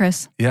 Thank you, Pastor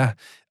Chris. Yeah.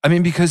 I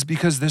mean, because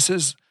this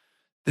is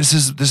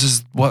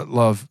what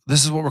love,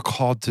 this is what we're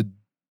called to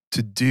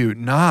do,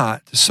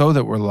 not so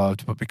that we're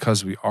loved, but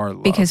because we are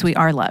loved. Because we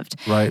are loved.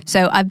 Right.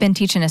 So I've been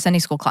teaching a Sunday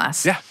school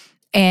class. Yeah.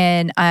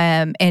 And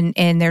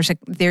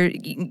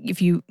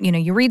if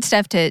you read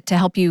stuff to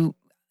help you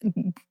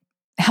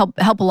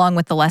help along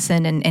with the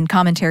lesson and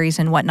commentaries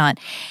and whatnot.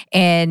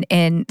 And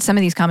some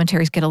of these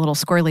commentaries get a little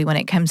squirrely when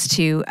it comes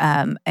to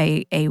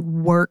a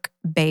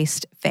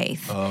work-based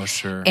faith. Oh,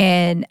 sure.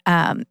 And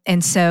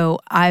so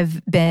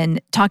I've been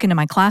talking to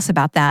my class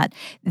about that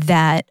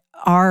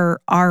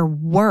our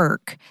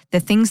work, the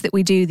things that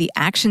we do, the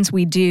actions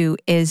we do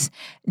is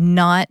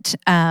not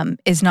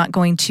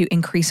going to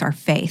increase our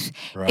faith.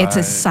 Right. It's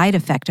a side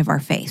effect of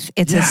our faith.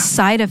 It's a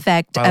side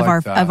effect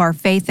of our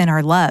faith and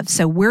our love.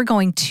 So we're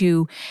going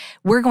to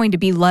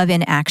be love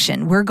in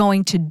action. We're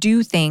going to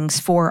do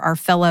things for our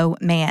fellow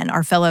man,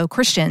 our fellow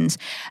Christians,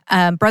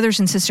 brothers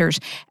and sisters,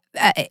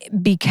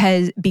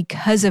 because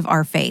of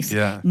our faith,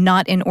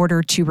 not in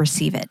order to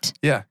receive it.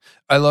 Yeah.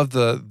 I love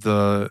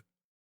the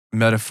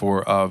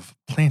metaphor of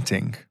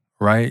planting,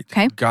 right?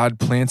 Okay. God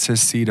plants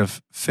his seed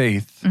of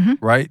faith,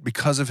 right?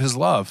 Because of his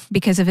love.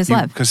 Because of his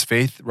love. Because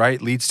faith,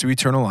 right, leads to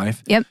eternal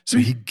life. Yep. So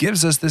he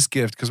gives us this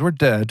gift because we're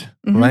dead,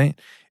 right?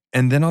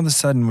 And then all of a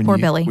sudden,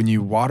 when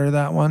you water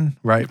that one,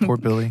 right? Poor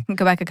Billy.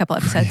 Go back a couple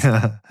episodes.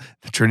 Yeah,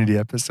 the Trinity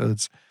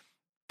episodes.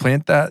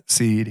 Plant that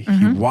seed,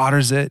 he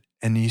waters it,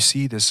 and you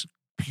see this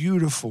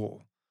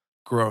beautiful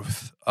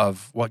growth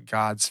of what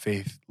God's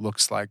faith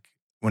looks like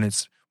when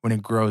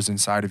it grows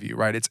inside of you,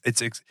 right?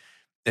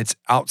 It's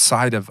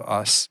outside of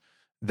us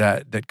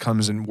that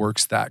comes and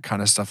works that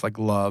kind of stuff like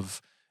love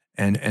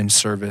and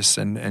service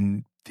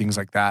and things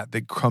like that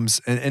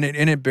comes and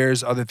it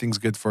bears other things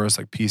good for us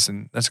like peace,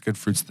 and that's good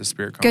fruits of the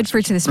Spirit. Good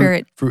fruits of the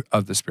Spirit. Fruit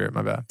of the Spirit,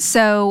 my bad.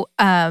 So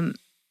one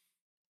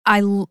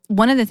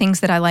of the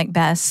things that I like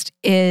best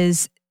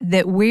is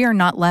that we are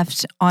not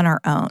left on our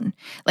own.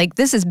 Like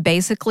this is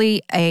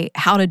basically a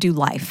how to do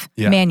life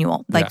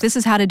manual. Like this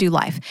is how to do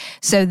life.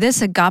 So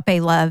this agape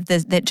love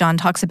that John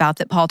talks about,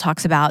 that Paul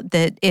talks about,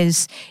 that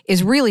is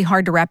really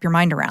hard to wrap your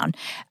mind around.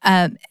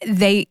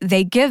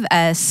 They give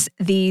us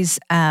these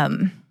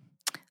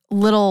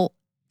little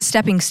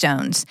stepping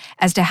stones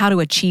as to how to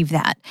achieve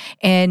that.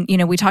 And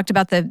we talked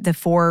about the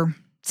four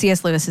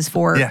C.S. Lewis's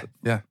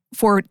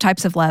four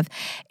types of love.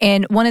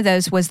 And one of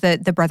those was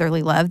the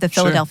brotherly love, the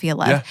Philadelphia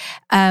love.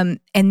 Yeah.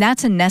 And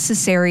that's a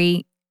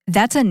necessary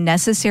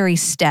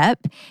step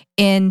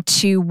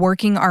into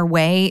working our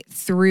way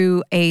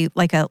through a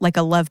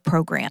love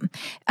program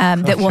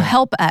that will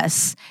help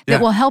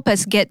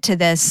us, get to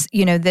this,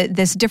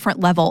 this different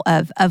level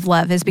of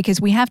love, is because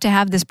we have to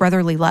have this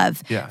brotherly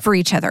love for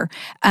each other.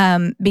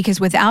 Because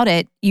without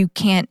it, you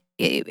can't,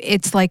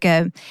 it's like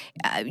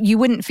you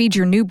wouldn't feed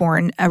your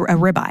newborn a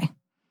ribeye.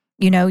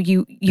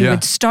 You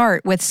would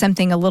start with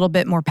something a little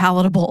bit more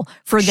palatable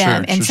for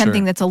them and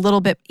something that's a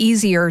little bit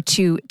easier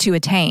to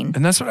attain.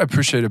 And that's what I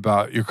appreciate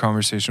about your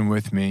conversation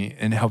with me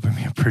and helping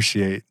me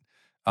appreciate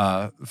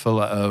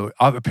Phileo.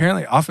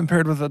 Apparently often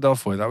paired with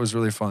Adelphoi. That was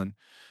really fun.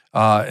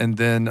 And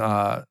then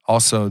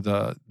also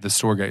the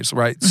Storges,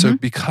 right? So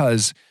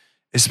because,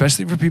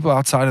 especially for people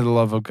outside of the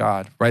love of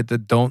God, right,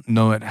 that don't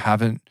know it,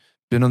 haven't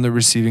been on the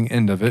receiving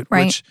end of it,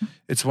 which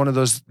it's one of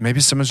those, maybe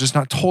someone's just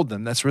not told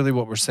them. That's really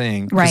what we're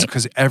saying.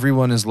 Because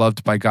everyone is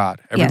loved by God.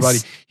 Everybody,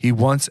 he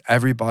wants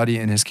everybody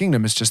in his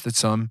kingdom. It's just that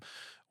some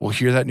will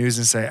hear that news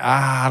and say,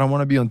 I don't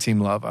want to be on team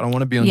love. I don't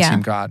want to be on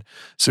team God.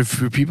 So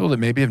for people that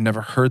maybe have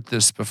never heard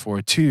this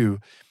before too,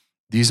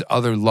 these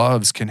other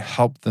loves can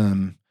help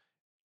them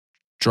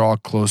draw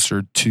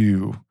closer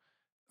to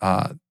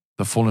the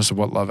fullness of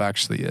what love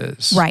actually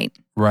is. Right.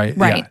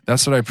 Yeah,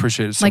 that's what I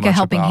appreciated so much. Like a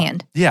helping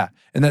hand. Yeah,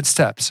 and that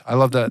steps. I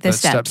love that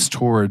steps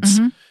towards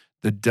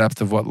the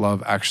depth of what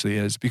love actually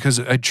is. Because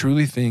I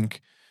truly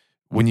think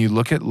when you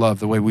look at love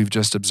the way we've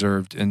just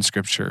observed in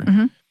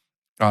Scripture,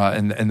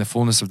 and the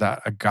fullness of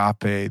that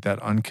agape, that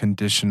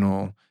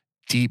unconditional,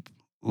 deep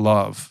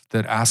love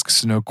that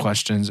asks no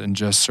questions and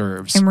just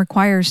serves. And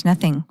requires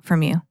nothing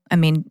from you. I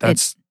mean,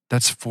 that's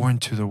foreign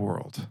to the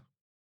world.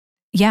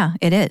 Yeah,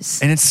 it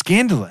is. And it's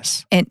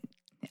scandalous.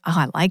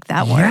 I like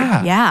that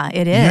word. Yeah,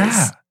 it is.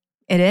 Yeah.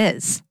 It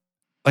is.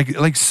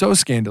 Like so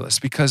scandalous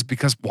because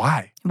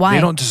why? Why?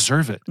 They don't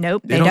deserve it.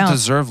 Nope, they don't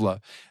deserve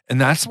love.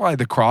 And that's why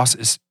the cross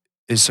is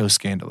so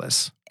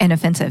scandalous. And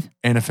offensive.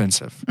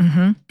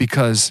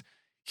 Because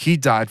he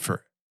died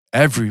for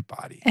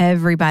everybody.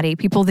 Everybody.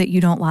 People that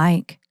you don't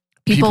like.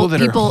 People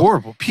that are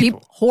horrible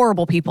people.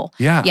 Horrible people.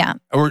 Yeah. Yeah.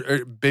 Or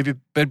maybe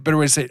better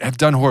way to say it, have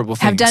done horrible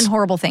things. Have done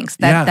horrible things.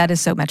 That is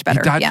so much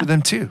better. He died for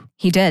them too.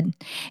 He did.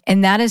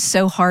 And that is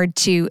so hard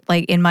to,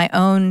 like, in my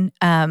own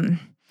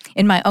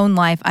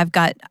life, I've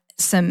got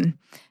some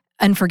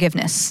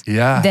unforgiveness.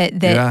 Yeah.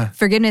 That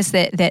forgiveness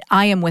that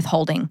I am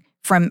withholding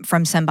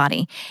from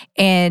somebody.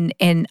 And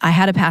I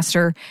had a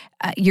pastor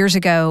years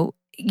ago,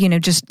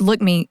 just look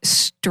me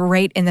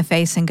straight in the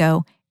face and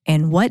go,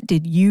 and what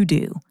did you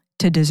do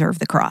to deserve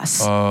the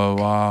cross? Oh,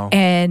 wow.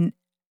 And,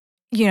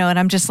 and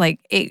I'm just like,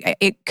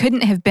 it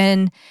couldn't have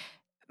been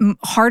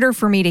harder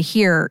for me to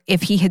hear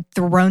if he had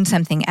thrown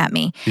something at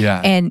me.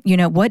 Yeah. And,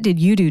 what did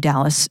you do,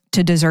 Dallas,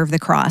 to deserve the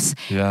cross?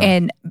 Yeah.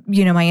 And,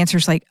 my answer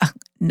is like,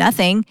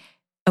 nothing.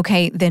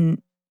 Okay, then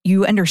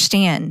you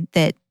understand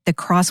that the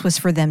cross was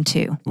for them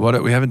too.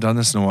 We haven't done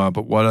this in a while,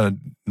 but what a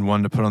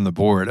one to put on the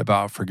board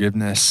about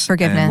forgiveness.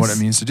 And what it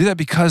means to do that,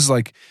 because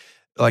like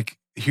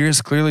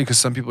here's clearly, because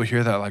some people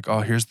hear that like,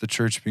 oh, here's the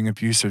church being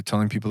abusive,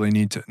 telling people they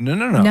need to.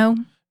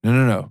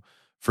 No.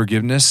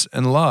 Forgiveness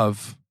and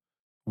love,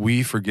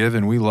 we forgive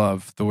and we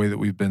love the way that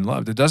we've been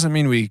loved. It doesn't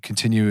mean we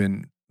continue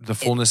in the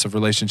fullness of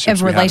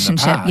relationships.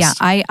 Yeah,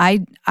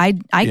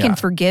 I can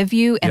forgive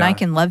you and I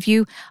can love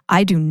you.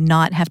 I do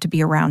not have to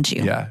be around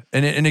you. Yeah,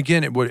 and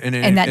again, it would,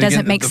 and that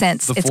doesn't make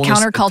sense. It's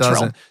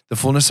countercultural. The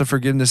fullness of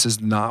forgiveness is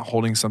not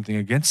holding something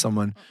against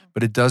someone,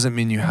 but it doesn't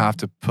mean you have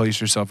to place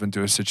yourself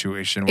into a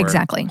situation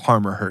where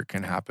harm or hurt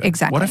can happen.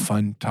 Exactly. What a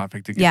fun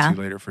topic to get to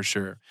later for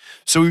sure.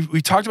 So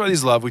we talked about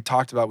these love. We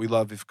talked about we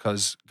love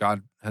because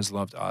God has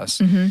loved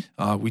us.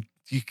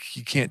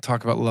 you can't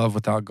talk about love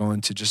without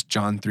going to just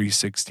John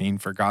 3:16.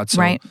 For God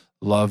so Right.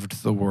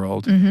 loved the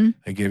world, Mm-hmm.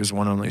 He gave His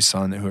one and only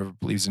Son, that whoever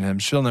believes in Him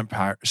shall not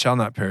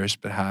perish,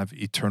 but have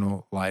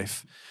eternal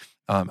life.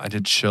 I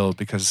did shall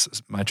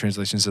because my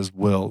translation says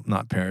will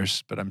not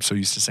perish, but I'm so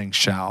used to saying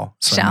shall,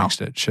 so I Shall.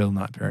 mixed it. Shall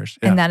not perish.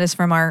 Yeah. And that is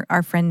from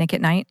our friend Nick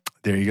at Night.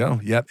 There you go.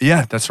 Yep.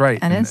 Yeah, that's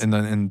right. That is. In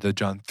the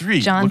John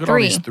 3. John Look at all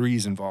 3. these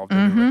threes involved.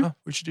 Mhm. Oh,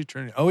 we should do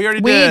Trinity. Oh, we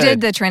already We did. did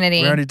the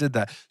Trinity. We already did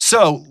that.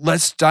 So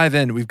let's dive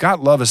in. We've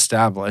got love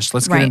established.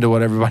 Let's get Right. into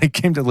what everybody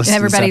came to listen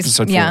to this Everybody's,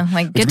 episode yeah, for.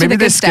 like Which get to maybe the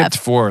they good skipped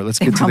stuff. 4. Let's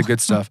They get to the probably-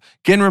 good stuff.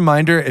 Again,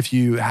 reminder, if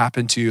you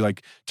happen to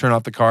like turn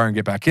off the car and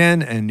get back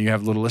in and you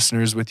have little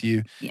listeners with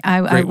you,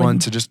 I great would one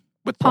to just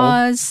withhold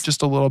pause.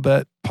 just a little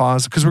bit,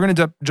 pause, because we're going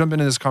to jump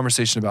into this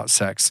conversation about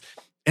sex.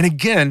 And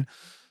again,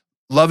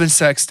 love and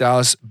sex,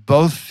 Dallas,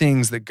 both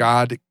things that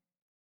God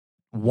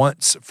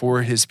wants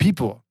for His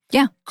people.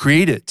 Yeah.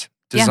 Created,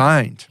 Yeah.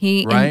 designed,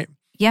 He- right?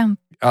 Yeah.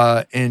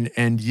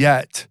 And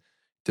yet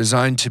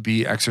designed to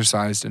be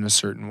exercised in a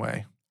certain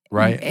way,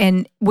 right?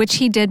 And which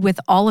He did with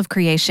all of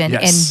creation.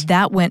 Yes. And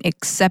that went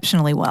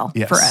exceptionally well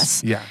Yes. for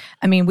us. Yeah.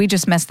 I mean, we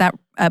just messed that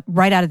up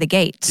right out of the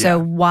gate. So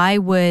Yeah. why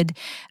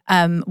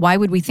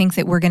would we think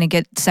that we're going to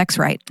get sex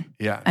right?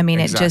 Yeah. I mean,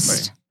 exactly. it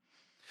just,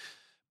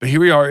 But here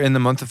we are in the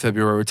month of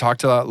February. We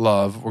talked about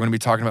love. We're going to be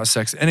talking about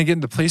sex. And again,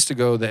 the place to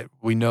go that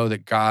we know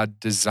that God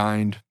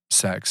designed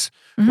sex,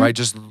 Mhm. right?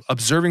 Just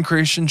observing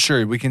creation,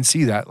 sure, we can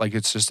see that. Like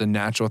it's just a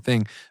natural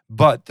thing.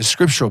 But the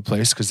scriptural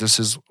place, because this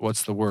is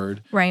what's the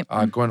word, right.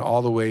 going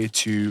all the way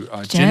to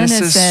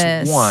Genesis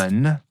Genesis.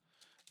 1,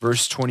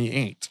 verse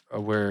 28,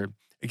 where,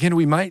 again,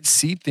 we might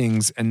see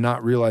things and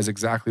not realize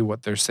exactly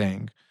what they're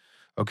saying.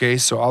 Okay,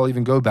 so I'll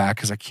even go back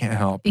because I can't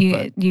help.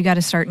 but You got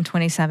to start in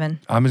 27.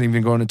 I'm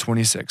even going to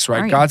 26,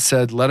 right? Are you? God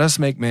said, let us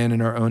make man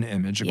in our own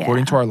image,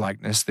 according Yeah. to our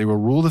likeness. They will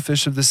rule the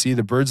fish of the sea,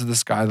 the birds of the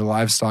sky, the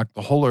livestock,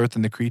 the whole earth,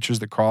 and the creatures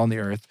that crawl on the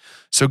earth.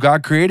 So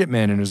God created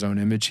man in His own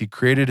image. He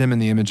created him in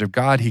the image of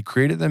God. He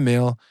created them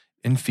male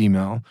and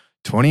female.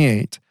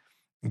 28,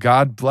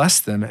 God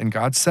blessed them, and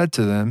God said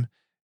to them,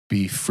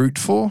 be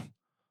fruitful,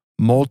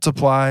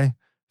 multiply,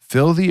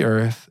 fill the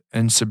earth,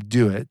 and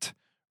subdue it.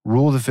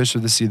 Rule the fish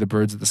of the sea, the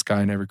birds of the sky,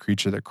 and every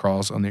creature that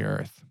crawls on the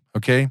earth.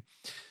 Okay?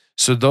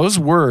 So those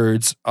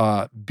words,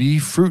 be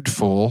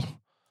fruitful,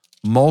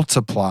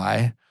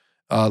 multiply.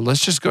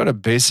 Let's just go to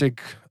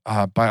basic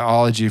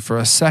biology for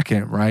a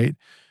second, right?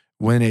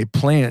 When a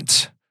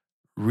plant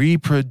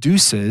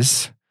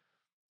reproduces,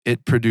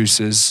 it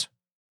produces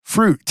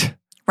fruit.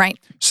 Right.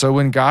 So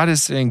when God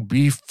is saying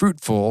be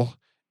fruitful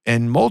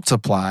and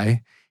multiply,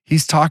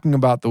 He's talking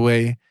about the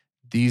way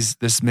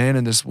this man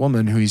and this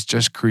woman who He's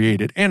just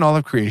created and all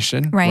of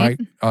creation, Right.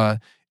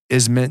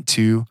 is meant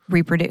to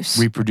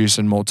Reproduce.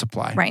 and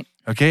multiply. Right.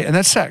 Okay. And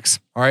that's sex.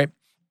 All right.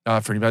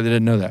 For anybody that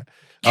didn't know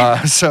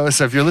that. So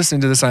if you're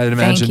listening to this, I'd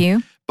imagine. Thank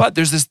you. But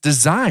there's this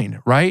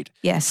design, right?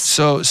 Yes.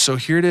 So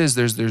here it is.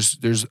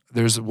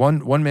 There's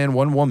one man,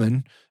 one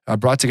woman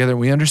brought together, and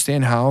we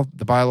understand how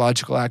the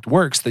biological act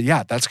works.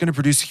 That that's going to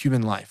produce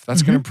human life.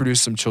 That's going to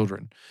produce some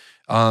children.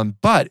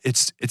 But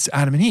it's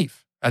Adam and Eve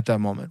at that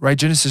moment, right?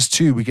 Genesis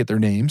 2, we get their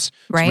names.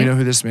 Right. So we know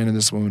who this man and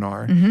this woman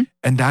are. Mhm.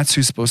 And that's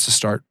who's supposed to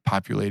start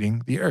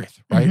populating the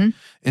earth, right? Mhm.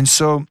 And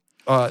so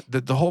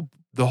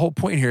the whole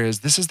point here is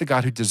this is the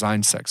God who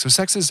designed sex. So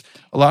sex is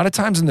a lot of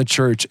times in the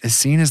church is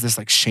seen as this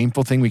like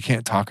shameful thing. We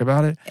can't talk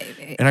about it.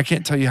 And I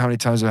can't tell you how many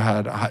times I've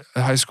had a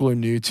high schooler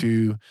new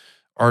to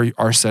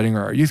our setting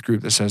or our youth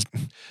group that says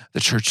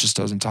the church just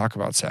doesn't talk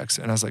about sex.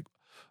 And I was like,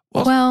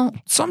 Well,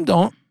 some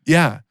don't.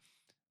 Yeah.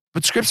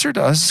 But scripture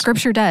does.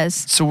 Scripture does.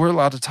 So we're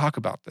allowed to talk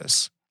about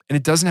this. And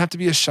it doesn't have to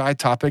be a shy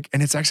topic.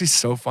 And it's actually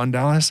so fun,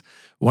 Dallas.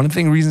 One of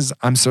the reasons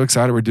I'm so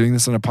excited we're doing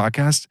this on a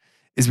podcast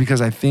is because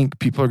I think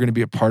people are going to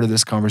be a part of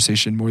this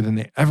conversation more than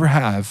they ever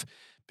have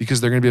because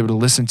they're going to be able to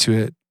listen to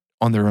it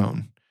on their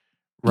own.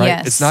 Right?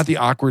 Yes. It's not the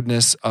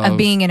awkwardness Of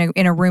being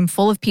in a room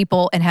full of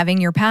people and having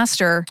your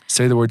pastor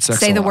say the word sex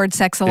say a the lot. word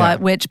sex a Yeah.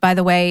 lot, which, by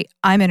the way,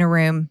 I'm in a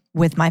room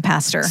with my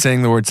pastor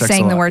Saying the word sex a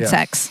saying lot. the word Yeah.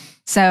 sex.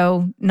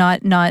 So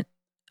not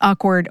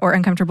awkward or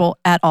uncomfortable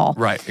at all.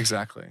 Right,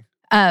 exactly.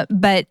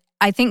 But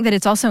I think that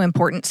it's also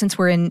important, since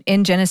we're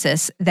in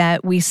Genesis,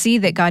 that we see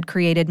that God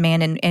created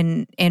man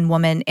and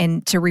woman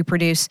and to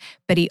reproduce,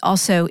 but He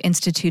also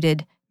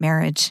instituted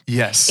marriage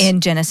Yes.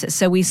 in Genesis.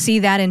 So we see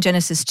that in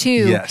Genesis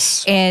 2.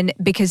 Yes. And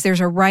because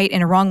there's a right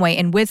and a wrong way.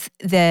 And with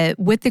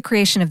the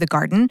creation of the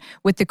garden,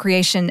 with the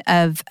creation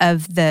of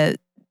the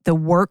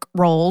work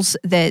roles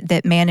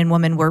that man and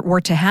woman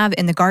were to have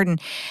in the garden,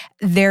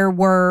 there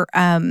were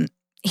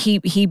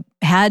he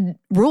had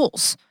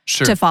rules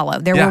Sure. to follow.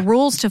 There Yeah. were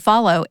rules to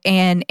follow,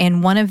 and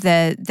one of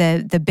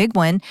the big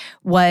one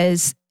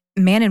was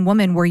man and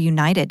woman were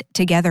united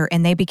together,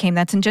 and they became.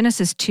 That's in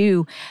Genesis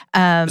 2.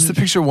 It's the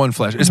picture of one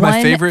flesh. It's my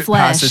one favorite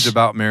flesh. passage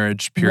about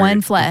marriage, period. One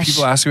If flesh.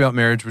 people ask me about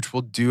marriage, which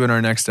we'll do in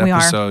our next We are.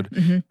 episode.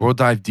 Mhm. We'll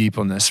dive deep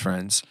on this,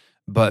 friends.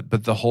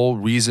 But the whole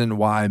reason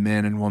why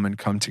man and woman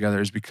come together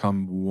is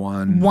become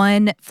one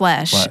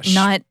flesh.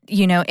 Not,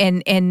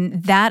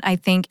 and that I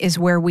think is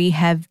where we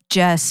have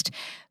just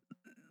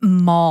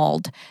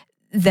mauled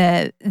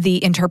the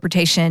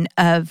interpretation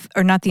of,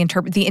 or not the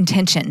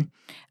intention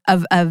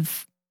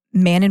of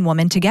man and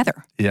woman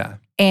together. Yeah.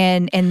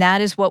 And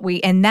that is what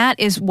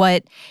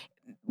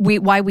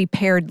why we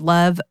paired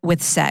love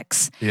with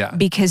sex. Yeah.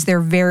 Because they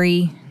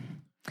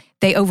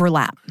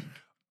overlap.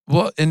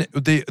 Well, and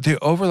they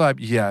overlap,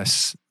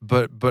 yes,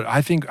 but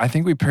I think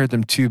we paired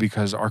them too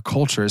because our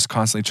culture is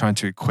constantly trying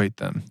to equate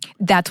them.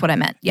 That's what I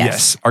meant.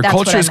 Yes. Our That's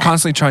culture what I is meant.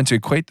 constantly trying to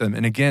equate them.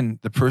 And again,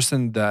 the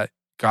person that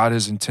God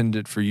has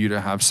intended for you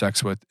to have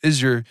sex with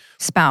is your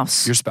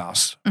spouse.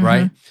 Mm-hmm.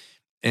 Right?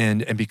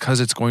 And because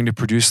it's going to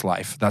produce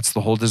life. That's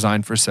the whole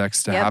design for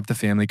sex, to have the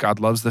family.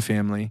 God loves the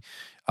family.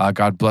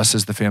 God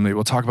blesses the family.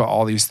 We'll talk about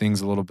all these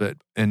things a little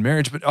bit in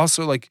marriage, but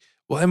also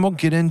and we'll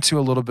get into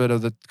a little bit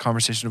of the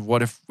conversation of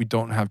what if we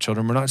don't have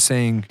children. We're not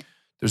saying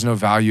there's no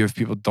value if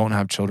people don't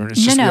have children.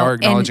 It's just we are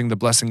acknowledging the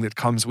blessing that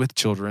comes with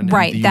children.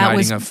 Right. And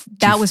the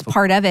that was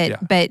part of it. Yeah.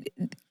 But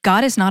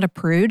God is not a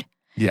prude.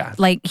 Yeah.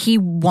 He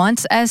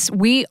wants us,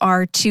 we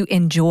are to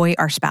enjoy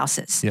our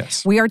spouses.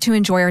 Yes. We are to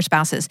enjoy our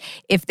spouses.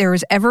 If there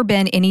has ever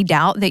been any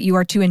doubt that you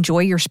are to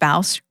enjoy your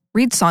spouse,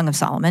 read Song of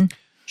Solomon.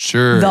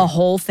 Sure. The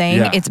whole thing.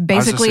 Yeah. It's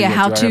basically a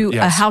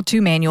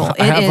how-to manual.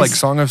 I have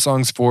Song of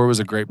Songs 4 was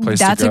a great place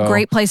to go. That's a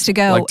great place to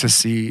go. To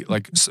see,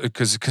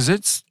 because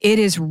it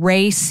is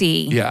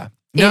racy. Yeah.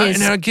 Now,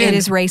 again, it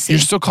is racy. You're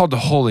still called to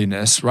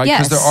holiness, right?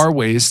 Because there are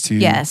ways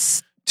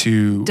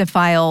to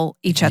defile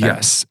each other.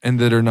 Yes, and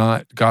that are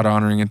not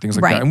God-honoring and things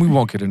like that. And we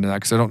won't get into that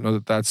because I don't know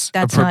that that's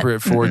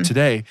appropriate for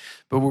today.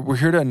 But what we're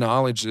here to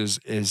acknowledge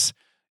is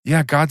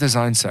God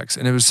designed sex,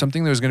 and it was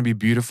something that was going to be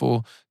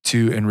beautiful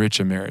to enrich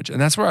a marriage.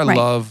 And that's where I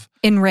love...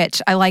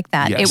 Enrich, I like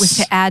that. Yes. It was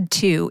to add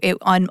to,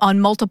 on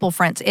multiple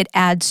fronts, it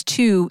adds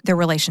to the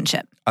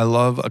relationship. I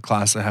love a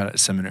class I had at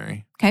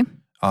seminary. Okay.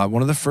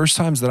 One of the first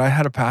times that I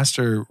had a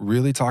pastor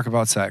really talk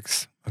about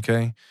sex,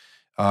 okay?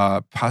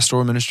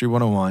 Pastoral Ministry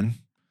 101.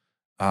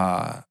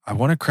 I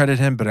want to credit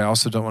him, but I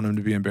also don't want him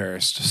to be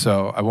embarrassed.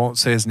 So I won't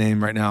say his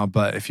name right now,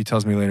 but if he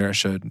tells me later I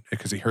should,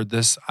 because he heard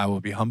this, I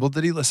will be humbled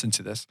that he listened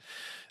to this.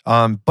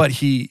 But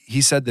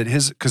he said that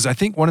because I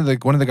think one of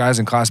the guys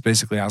in class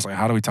basically asked,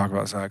 how do we talk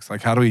about sex?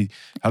 How do we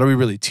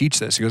really teach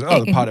this? He goes,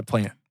 the potted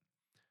plant.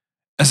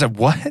 I said,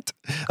 what?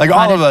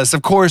 All of us,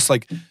 of course,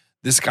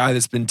 this guy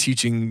that's been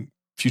teaching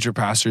future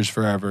pastors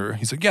forever.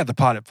 He's like, the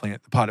potted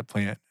plant.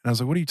 And I was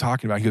like, what are you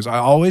talking about? He goes, I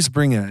always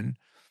bring in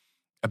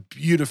a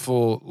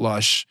beautiful,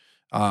 lush,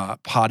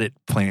 potted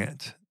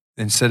plant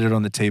and set it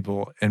on the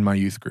table in my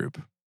youth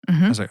group.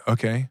 Mm-hmm. I was like,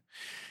 okay.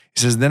 He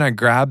says, then I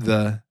grab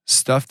the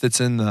stuff that's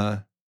in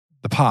the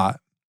pot,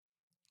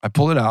 I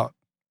pull it out,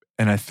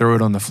 and I throw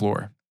it on the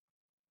floor.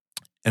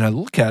 And I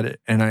look at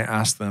it, and I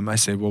ask them, I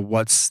say, well,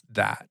 what's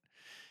that?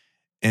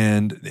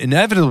 And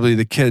inevitably,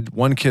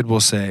 one kid will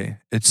say,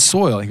 it's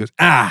soil. He goes,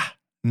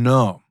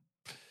 no.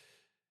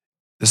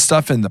 The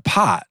stuff in the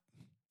pot,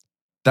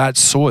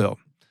 that's soil.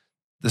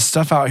 The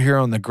stuff out here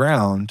on the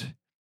ground,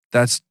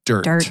 that's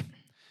dirt.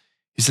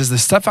 He says, the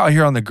stuff out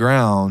here on the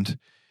ground,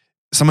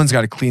 someone's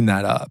got to clean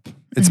that up.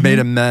 It's made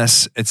a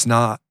mess. It's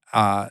not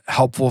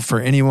helpful for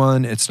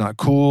anyone. It's not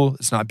cool.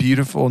 It's not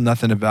beautiful.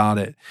 Nothing about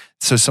it.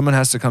 So someone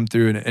has to come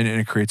through and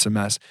it creates a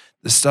mess.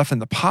 The stuff in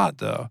the pot,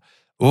 though,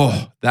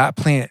 that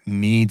plant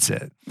needs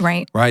it.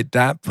 Right.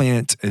 That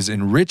plant is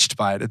enriched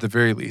by it at the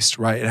very least,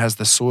 right? It has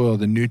the soil,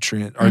 the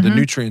nutrient, or the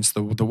nutrients,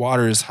 the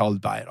water is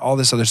held by it. All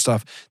this other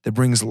stuff that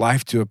brings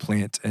life to a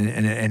plant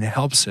and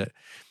helps it.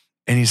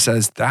 And he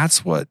says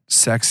that's what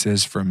sex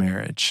is for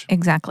marriage.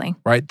 Exactly.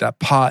 Right? That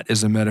pot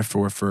is a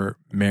metaphor for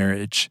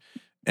marriage.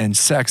 And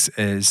sex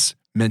is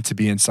meant to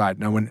be inside.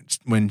 Now,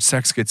 when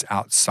sex gets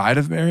outside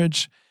of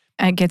marriage,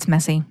 it gets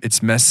messy.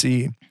 It's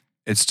messy.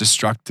 It's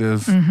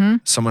destructive.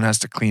 Someone has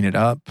to clean it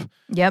up.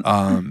 Yep.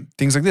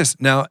 Things like this.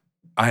 Now,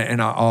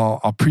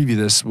 I'll preview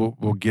this.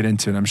 We'll get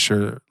into it, I'm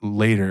sure,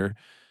 later.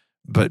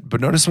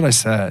 But notice what I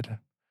said.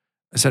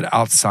 I said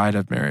outside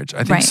of marriage.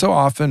 I think so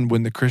often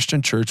when the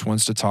Christian church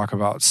wants to talk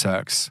about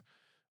sex,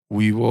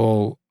 we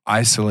will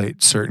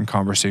isolate certain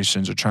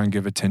conversations or try and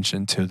give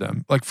attention to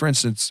them. Like, for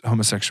instance,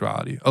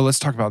 homosexuality. Let's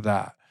talk about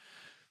that.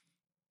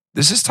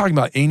 This is talking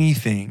about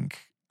anything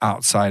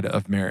outside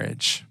of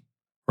marriage,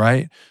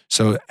 right?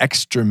 So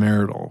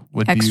extramarital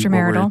would be what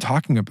we're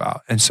talking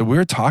about. And so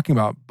we're talking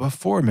about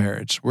before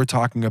marriage. We're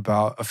talking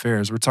about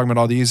affairs. We're talking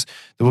about all these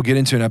that we'll get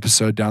into an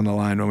episode down the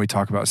line when we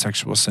talk about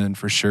sexual sin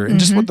for sure. And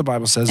just what the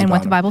Bible says about it. And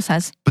what the Bible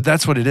says. But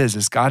that's what it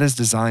is God has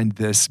designed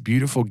this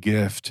beautiful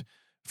gift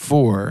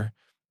for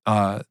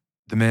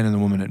the man and the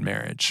woman in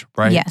marriage,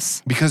 right?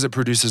 Yes. Because it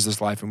produces this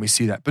life, and we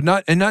see that. But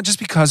not just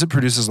because it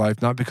produces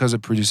life, not because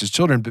it produces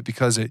children, but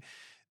because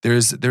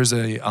there's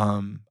a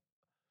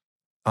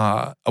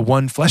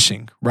one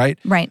fleshing, right?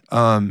 Right.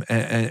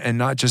 And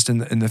not just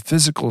in the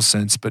physical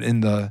sense, but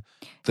in the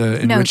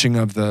enriching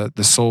of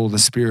the soul, the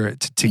spirit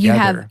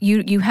together.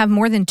 You have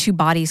more than two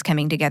bodies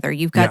coming together.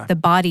 You've got the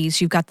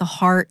bodies, you've got the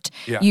heart,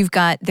 you've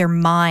got their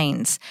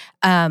minds.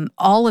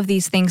 All of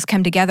these things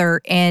come together,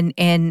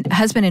 and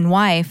husband and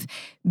wife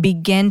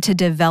begin to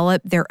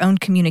develop their own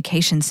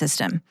communication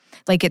system.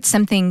 Like, it's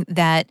something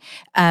that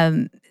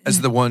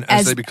as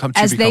they become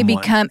two, as they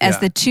become one. as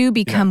the two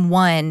become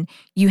one,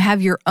 you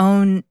have your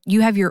own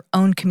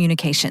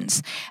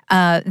communications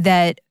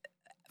that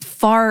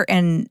far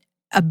and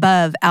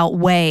above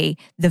outweigh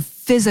the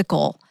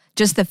physicality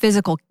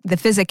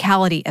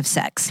of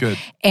sex. Good.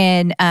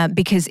 And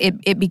because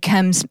it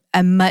becomes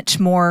a much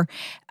more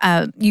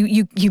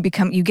you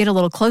get a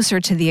little closer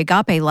to the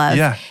agape love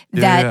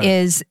that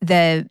is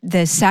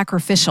the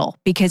sacrificial,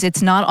 because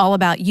it's not all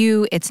about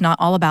you, it's not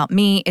all about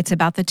me, it's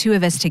about the two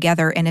of us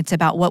together, and it's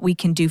about what we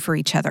can do for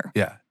each other.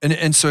 Yeah.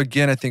 And so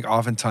again, I think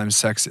oftentimes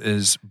sex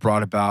is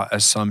brought about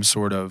as some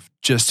sort of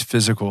just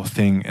physical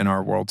thing in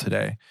our world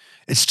today.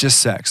 It's just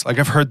sex. Like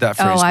I've heard that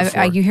phrase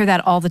before. You hear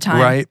that all the time.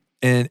 Right.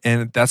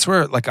 And that's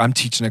where, like, I'm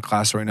teaching a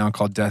class right now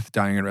called Death,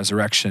 Dying, and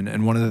Resurrection.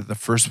 And one of the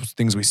first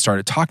things we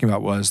started talking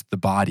about was the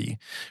body,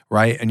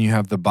 right? And you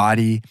have the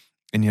body,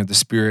 and you have the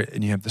spirit,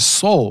 and you have the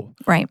soul.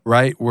 Right.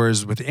 Right?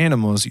 Whereas with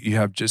animals, you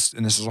have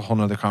and this is a whole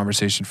nother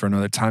conversation for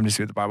another time to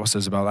see what the Bible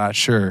says about that,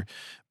 sure.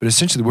 But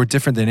essentially, we're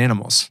different than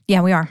animals.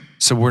 Yeah, we are.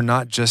 So we're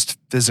not just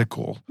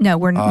physical. No,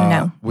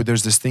 no.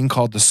 There's this thing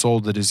called the soul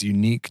that is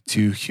unique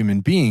to human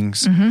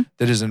beings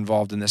that is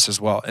involved in this as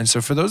well. And so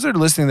for those that are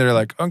listening, that are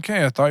like,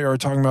 okay, I thought you were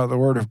talking about the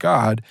Word of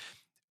God.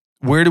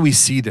 Where do we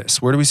see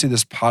this? Where do we see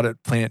this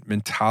potted plant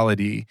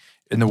mentality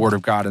in the Word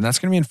of God? And that's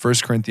going to be in 1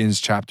 Corinthians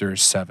chapter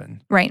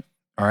 7. Right.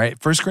 All right.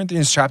 1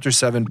 Corinthians chapter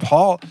 7.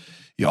 Paul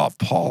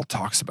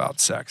talks about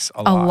sex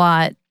a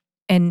lot.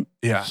 And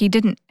he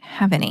didn't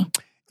have any.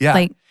 Yeah.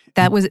 Like,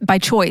 that was by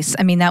choice.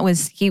 I mean,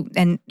 that's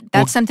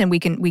something we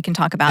can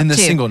talk about too. And the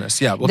singleness,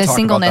 we'll the talk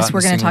singleness, about that.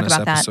 We're going to talk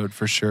about episode that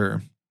for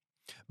sure.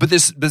 But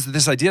this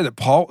idea that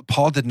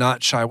Paul did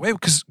not shy away,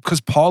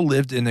 because Paul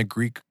lived in a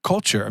Greek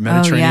culture, a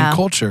Mediterranean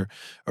culture,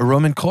 a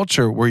Roman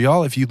culture, where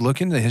if you look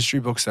into the history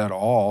books at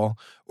all,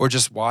 or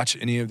just watch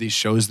any of these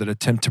shows that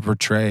attempt to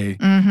portray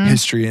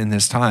history in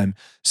this time,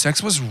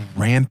 sex was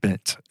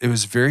rampant. It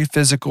was very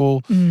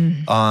physical,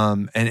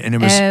 and it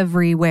was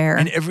everywhere,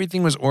 and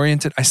everything was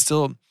oriented.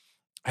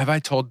 Have I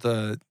told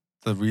the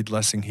Reed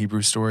Lessing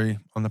Hebrew story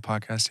on the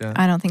podcast yet?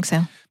 I don't think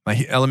so.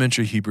 My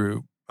elementary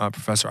Hebrew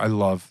professor, I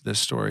love this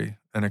story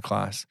in a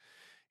class.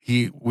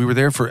 We were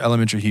there for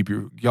elementary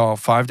Hebrew,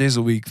 5 days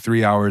a week,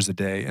 3 hours a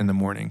day in the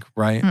morning,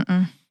 right?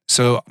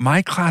 So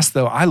my class,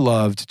 though, I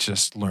loved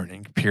just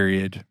learning,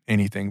 period,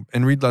 anything.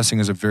 And Reed Lessing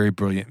is a very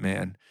brilliant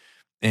man.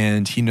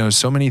 And he knows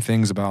so many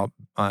things about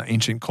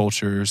ancient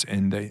cultures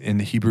and in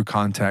the Hebrew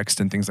context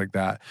and things like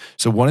that.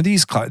 So one of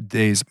these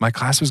days, my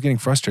class was getting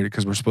frustrated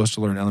because we're supposed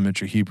to learn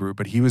elementary Hebrew,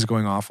 but he was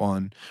going off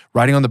on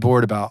writing on the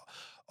board about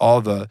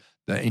all the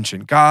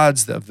ancient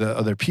gods of the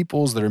other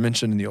peoples that are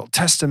mentioned in the Old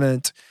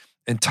Testament,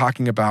 and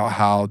talking about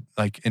how,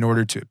 like, in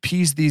order to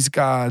appease these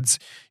gods,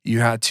 you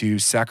had to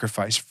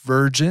sacrifice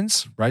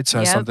virgins, right? So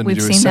it has something to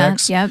do with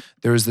sex.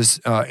 There was this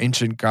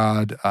ancient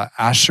god,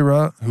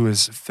 Asherah, who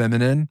is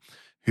feminine,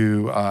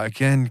 who,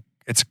 again,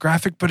 it's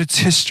graphic, but it's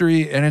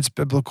history and it's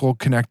biblical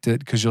connected,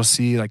 because you'll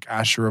see like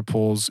Asherah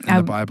poles in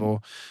the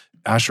Bible.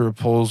 Asherah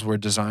poles were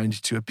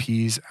designed to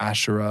appease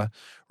Asherah,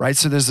 right?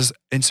 So there's this,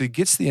 and so he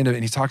gets to the end of it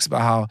and he talks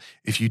about how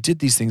if you did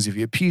these things, if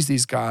you appease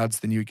these gods,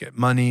 then you would get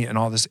money and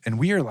all this. And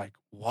we are like,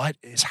 what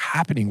is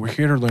happening? We're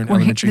here to learn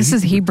elementary This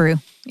is Hebrew.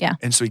 Yeah.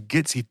 And so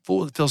he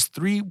fills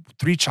three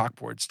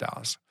chalkboards,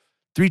 Dallas.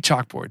 3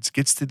 chalkboards,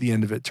 gets to the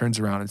end of it, turns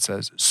around and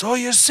says, so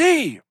you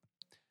see,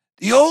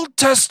 the Old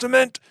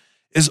Testament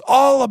is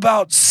all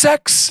about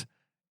sex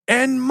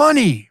and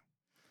money.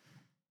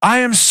 I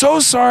am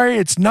so sorry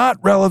it's not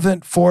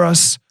relevant for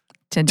us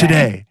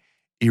today.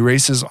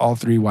 Erases all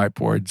 3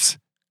 whiteboards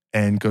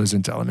and goes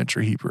into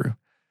elementary Hebrew.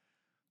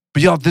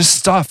 But this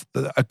stuff,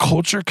 a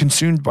culture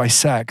consumed by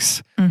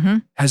sex,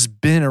 has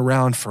been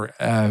around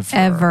forever.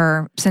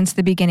 Ever, since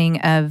the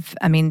beginning of,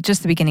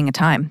 just the beginning of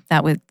time.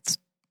 That was...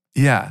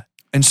 Yeah.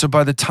 And so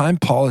by the time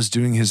Paul is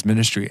doing his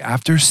ministry,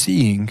 after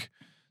seeing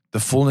the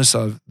fullness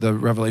of the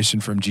revelation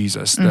from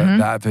Jesus,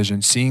 that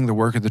vision, seeing the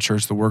work of the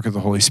church, the work of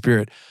the Holy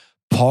Spirit,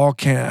 Paul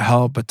can't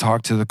help but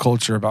talk to the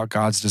culture about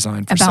God's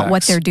design for sex. About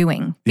what they're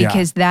doing,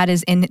 because that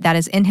is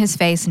in his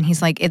face, and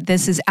he's like,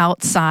 this is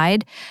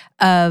outside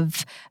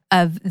of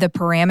the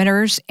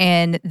parameters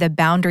and the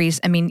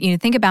boundaries. I mean,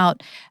 think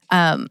about.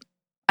 I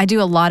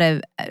do a lot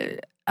of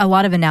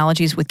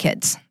analogies with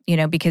kids,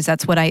 because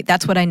that's what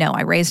I know.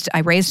 I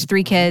raised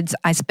 3 kids.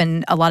 I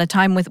spend a lot of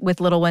time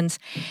with little ones,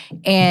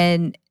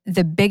 and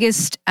the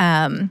biggest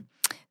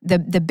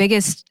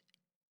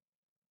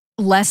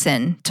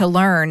lesson to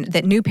learn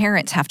that new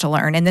parents have to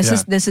learn, and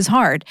this is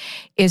hard,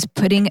 is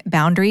putting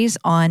boundaries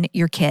on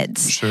your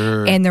kids.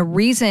 Sure. And the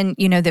reason,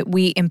 that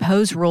we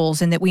impose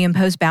rules and that we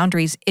impose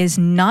boundaries is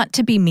not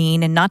to be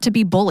mean and not to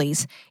be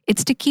bullies.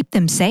 It's to keep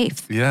them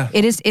safe. Yeah.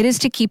 It is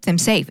to keep them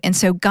safe. And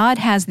so God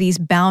has these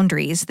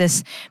boundaries,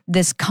 this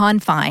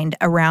confined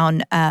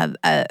around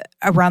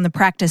the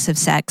practice of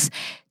sex,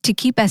 to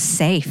keep us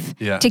safe,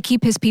 to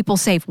keep his people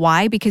safe.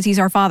 Why? Because he's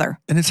our Father.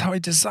 And it's how he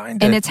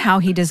designed it. And it's how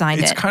he designed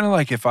it. It's kind of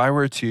like if I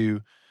were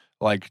to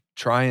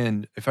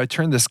if I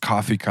turned this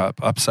coffee cup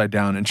upside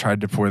down and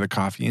tried to pour the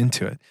coffee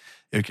into it,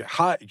 it get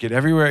hot, it get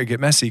everywhere, it get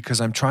messy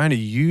because I'm trying to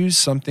use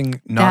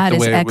something not That the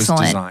is way it was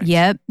excellent. designed.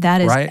 Yep,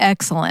 that is right?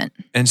 excellent.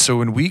 And so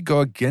when we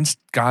go against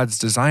God's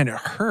design, it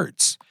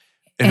hurts.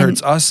 It And-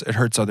 hurts us, it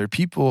hurts other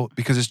people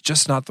because it's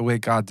just not the way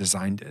God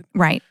designed it,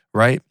 Right.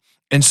 right?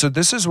 And so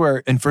this is where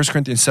in 1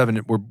 Corinthians 7,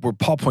 where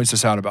Paul points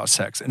this out about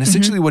sex. And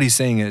essentially what he's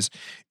saying is,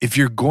 if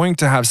you're going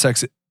to have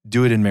sex,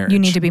 do it in marriage. You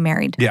need to be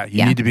married. Yeah,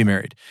 you need to be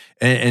married.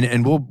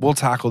 And we'll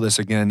tackle this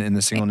again in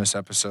the singleness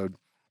episode.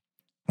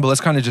 But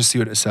let's kind of just see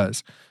what it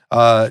says.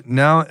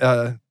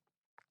 Now,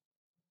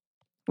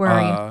 Where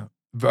are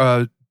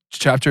you?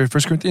 Chapter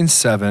 1 Corinthians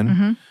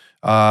 7,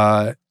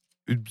 I'll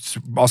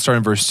start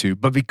in verse 2.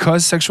 But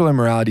because sexual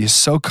immorality is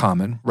so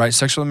common, right?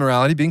 Sexual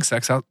immorality being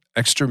sex out,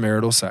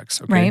 extramarital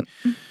sex, okay?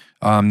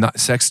 Right. Not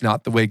sex,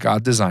 not the way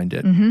God designed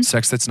it.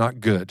 Sex that's not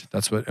good.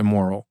 That's what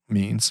immoral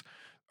means.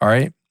 All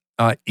right?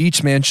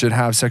 Each man should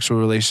have sexual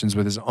relations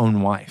with his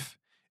own wife,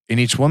 and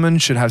each woman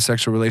should have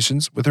sexual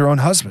relations with her own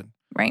husband.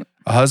 Right.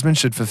 A husband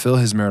should fulfill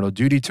his marital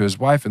duty to his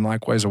wife, and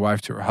likewise a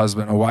wife to her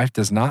husband. A wife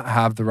does not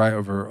have the right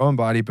over her own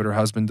body, but her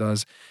husband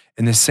does.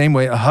 In the same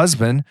way, a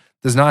husband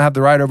does not have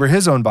the right over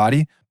his own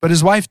body, but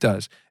his wife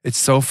does. It's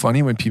so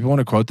funny when people want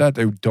to quote that,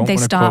 they don't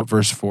want to quote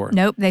verse 4.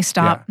 Nope, they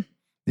stop.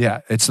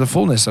 Yeah, it's the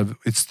fullness of,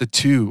 it's the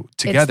two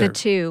together.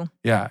 It's the two.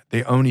 Yeah,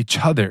 they own each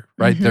other,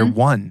 right? They're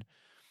one.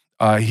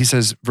 He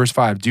says, verse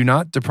 5, do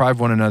not deprive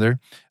one another,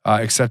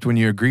 except when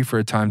you agree for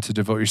a time to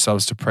devote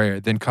yourselves to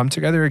prayer. Then come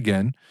together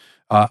again.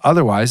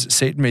 Otherwise,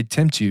 Satan may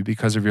tempt you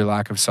because of your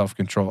lack of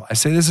self-control. I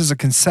say this as a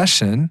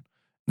concession,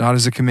 not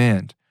as a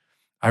command.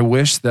 I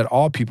wish that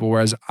all people were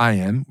as I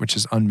am, which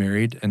is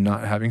unmarried and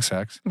not having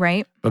sex.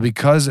 Right. But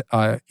because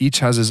each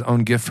has his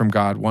own gift from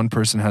God, one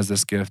person has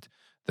this gift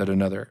that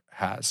another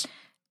has.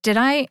 Did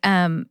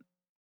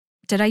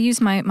I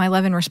use my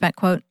love and respect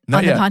quote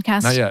on the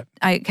podcast? Not yet.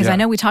 Because I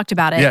know we talked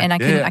about it and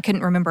I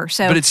couldn't remember.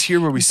 So, but it's here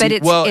where we see.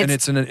 And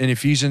it's in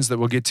Ephesians that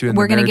we'll get to in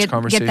the marriage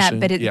conversation.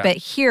 Get that, but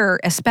here,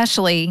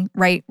 especially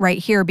right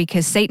here,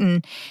 because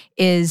Satan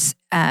is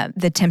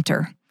the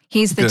tempter.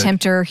 He's the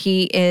tempter.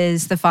 He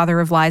is the father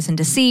of lies and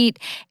deceit.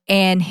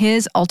 And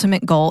his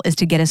ultimate goal is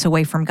to get us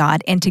away from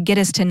God and to get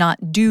us to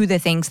not do the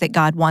things that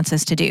God wants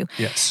us to do.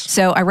 Yes.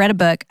 So I read a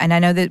book, and I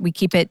know that we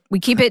keep it.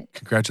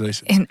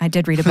 Congratulations. And I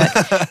did read a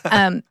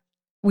book.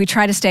 We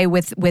try to stay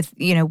with this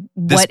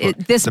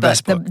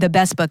book, the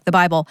best book, the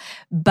Bible.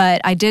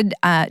 But I did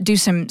do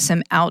some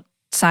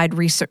outside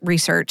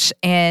research,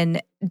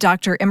 and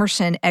Dr.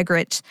 Emerson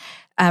Eggerichs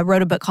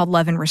wrote a book called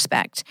Love and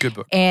Respect. Good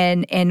book.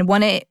 And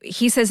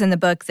he says in the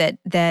book that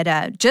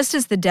just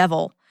as the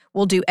devil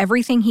will do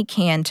everything he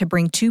can to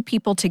bring two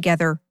people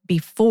together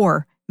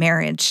before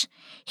marriage,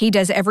 he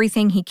does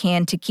everything he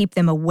can to keep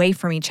them away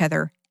from each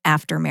other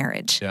after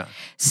marriage. Yeah.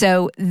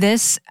 So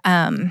this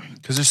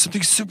because there's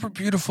something super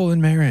beautiful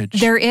in marriage.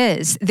 There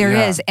is,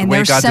 and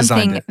there's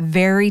something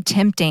very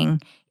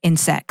tempting in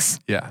sex.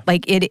 Yeah.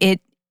 Like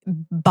it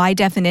by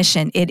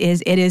definition, it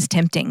is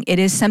tempting. It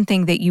is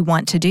something that you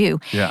want to do.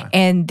 Yeah.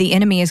 And the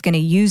enemy is going to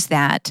use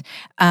that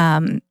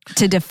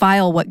to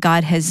defile what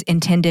God has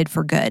intended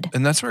for good.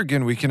 And that's where,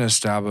 again, we can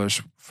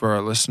establish for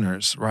our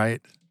listeners,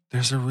 right?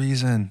 There's a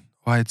reason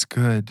why it's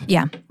good.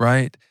 Yeah.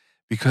 Right?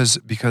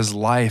 Because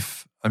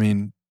life, I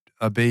mean,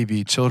 a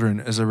baby, children,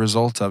 is a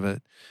result of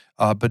it.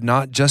 But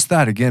not just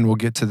that. Again, we'll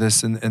get to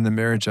this in the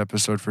marriage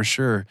episode for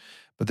sure.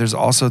 But there's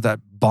also that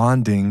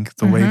bonding,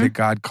 the way that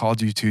God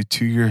called you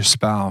to your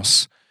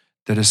spouse,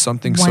 that is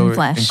something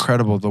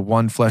incredible. The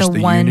one flesh, the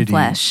unity.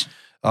 Flesh.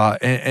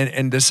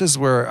 And this is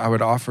where I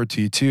would offer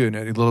to you too, and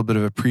a little bit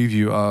of a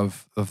preview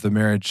of the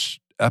marriage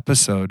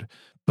episode.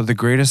 But the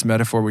greatest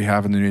metaphor we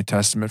have in the New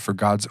Testament for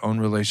God's own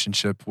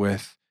relationship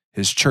with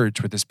his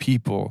church, with his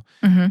people,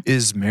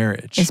 is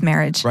marriage. Is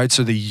marriage. Right?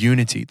 So the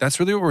unity. That's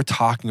really what we're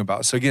talking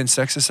about. So again,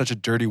 sex is such a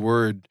dirty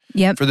word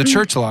for the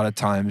church a lot of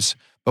times.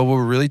 But what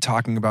we're really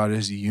talking about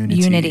is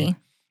unity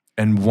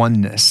and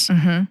oneness.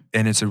 And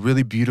it's a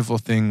really beautiful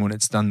thing when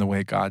it's done the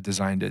way God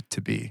designed it to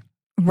be.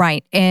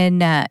 Right.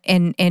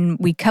 And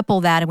we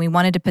couple that, and we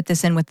wanted to put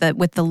this in with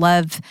the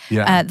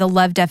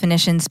love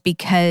definitions,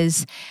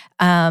 because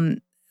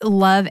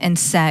love and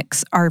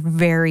sex are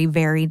very,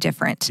 very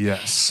different.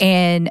 Yes.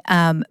 And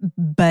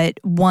but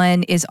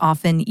one is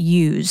often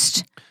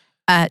used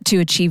to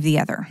achieve the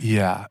other.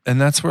 Yeah.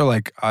 And that's where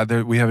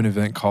we have an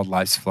event called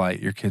Life's Flight.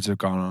 Your kids have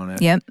gone on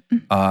it. Yep.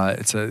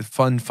 It's a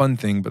fun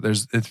thing, but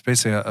it's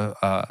basically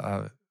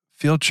a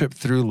field trip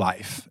through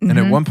life. And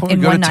at one point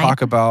we go to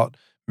talk about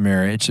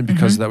marriage, and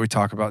because of that we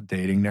talk about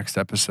dating next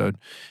episode.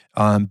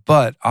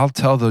 But I'll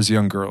tell those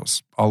young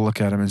girls, I'll look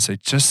at them and say,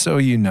 just so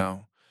you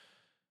know,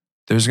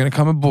 there's going to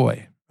come a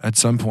boy at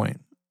some point,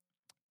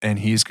 and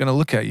he's going to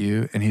look at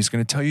you and he's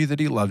going to tell you that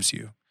he loves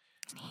you.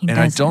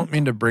 I don't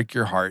mean to break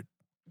your heart,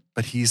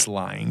 but he's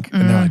lying.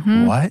 And they're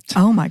like, what?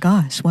 Oh my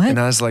gosh, what? And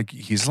I was like,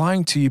 he's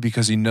lying to you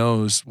because he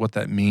knows what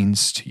that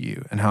means to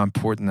you and how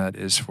important that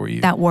is for you.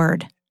 That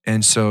word.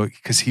 And so,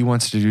 because he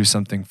wants to do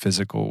something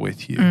physical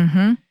with you.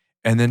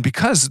 And then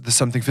because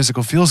something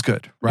physical feels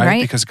good,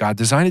 right? Because God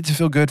designed it to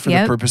feel good for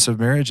the purpose of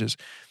marriages.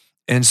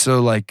 And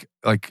so like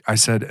I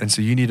said, and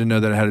so you need to know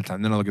that ahead of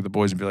time. Then I look at the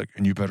boys and be like,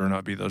 and you better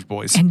not be those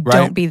boys. And right?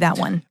 don't be that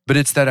one. But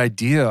it's that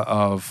idea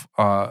of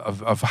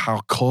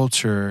how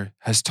culture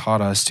has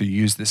taught us to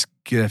use this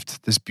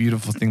gift, this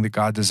beautiful thing that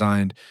God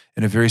designed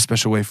in a very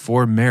special way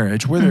for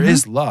marriage, where there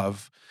is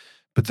love,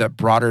 but that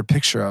broader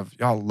picture of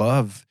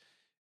love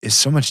is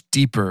so much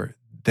deeper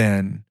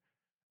than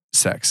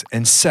sex.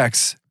 And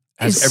sex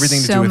has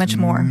everything to do with much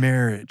more.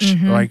 marriage,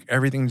 like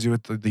everything to do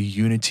with the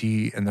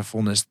unity and the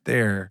fullness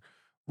there,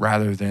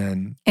 rather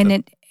than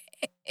the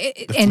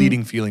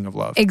fleeting feeling of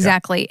love.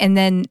 Exactly. And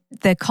then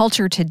the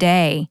culture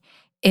today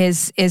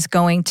is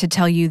going to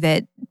tell you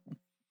that,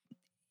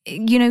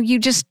 you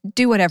just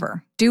do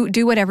whatever.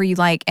 Do whatever you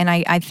like. And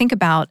I think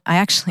about,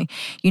 I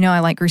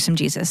like Gruesome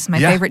Jesus, my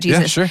favorite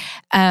Jesus. Yeah,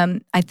 sure.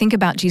 I think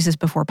about Jesus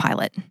before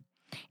Pilate.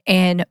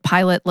 And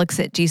Pilate looks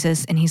at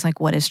Jesus and he's like,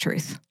 what is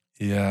truth?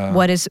 Yeah.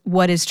 What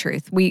is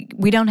truth? We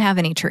don't have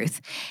any truth.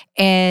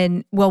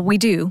 And we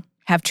do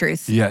have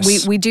truth.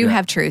 Yes. We do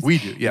have truth. We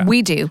do, yeah.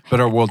 We do. But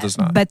our world does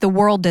not. But the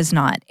world does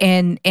not.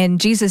 And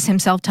Jesus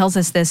himself tells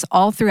us this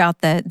all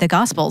throughout the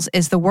Gospels,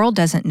 is the world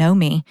doesn't know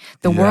me.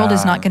 The world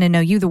is not going to know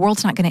you. The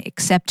world's not going to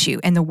accept you.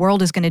 And the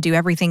world is going to do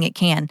everything it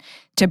can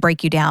to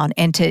break you down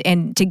and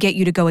to get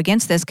you to go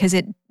against this, because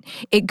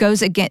it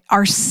goes against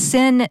our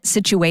sin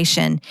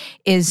situation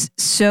is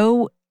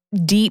so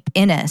deep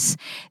in us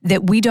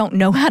that we don't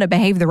know how to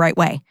behave the right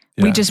way.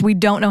 Yeah. We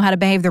don't know how to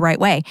behave the right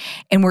way,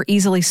 and we're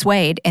easily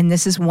swayed. And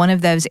this is one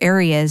of those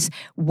areas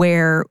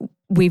where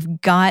we've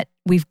got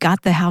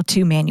the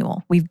how-to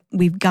manual.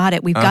 We've got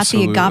it. We've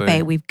Absolutely. got the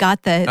agape. We've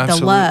got the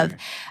love.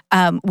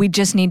 We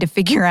just need to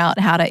figure out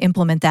how to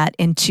implement that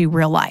into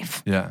real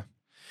life. Yeah.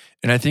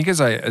 And I think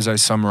as I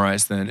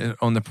summarize then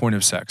on the point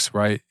of sex,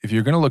 right? If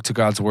you're going to look to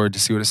God's word to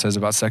see what it says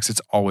about sex,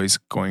 it's always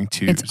going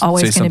to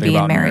say something be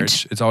about in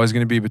marriage. It's always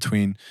going to be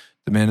between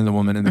the man and the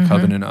woman in the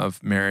covenant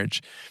of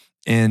marriage.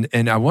 And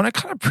I want to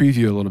kind of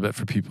preview a little bit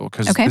for people,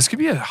 because this could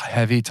be a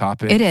heavy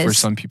topic for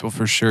some people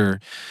for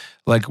sure.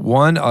 Like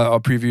I'll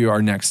preview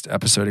our next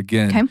episode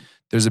again. Okay.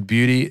 There's a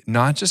beauty,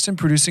 not just in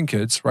producing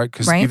kids, right?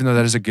 Because even though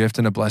that is a gift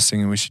and a blessing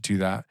and we should do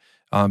that,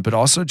 but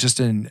also just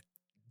in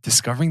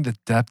discovering the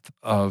depth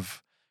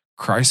of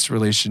Christ's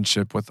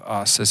relationship with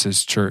us as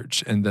his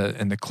church, and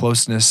the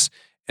closeness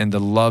and the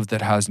love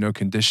that has no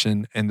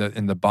condition, and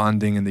the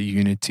bonding and the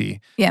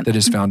unity that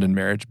is found in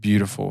marriage.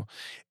 Beautiful.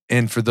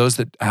 And for those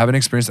that haven't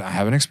experienced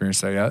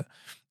that yet,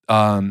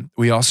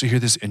 we also hear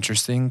this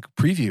interesting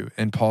preview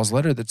in Paul's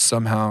letter that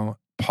somehow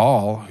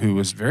Paul, who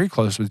was very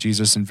close with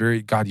Jesus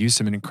and God used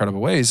him in incredible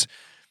ways,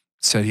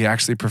 said he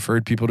actually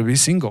preferred people to be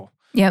single.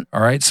 Yep.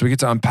 All right. So we get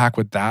to unpack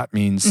what that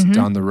means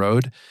down the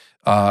road.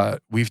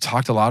 We've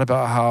talked a lot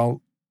about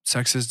how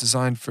sex is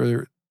designed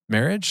for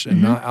marriage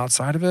and not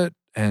outside of it.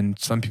 And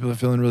some people are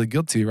feeling really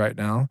guilty right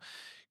now.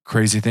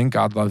 Crazy thing,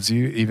 God loves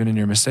you even in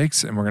your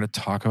mistakes. And we're going to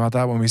talk about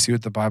that when we see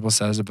what the Bible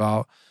says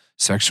about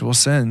sexual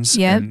sins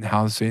and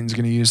how Satan's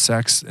going to use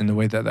sex in the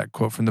way that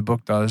quote from the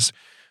book does.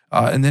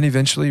 And then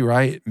eventually,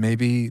 right,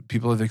 maybe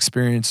people have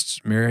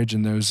experienced marriage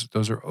and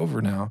those are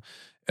over now.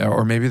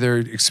 Or maybe they're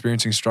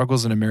experiencing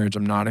struggles in a marriage.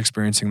 I'm not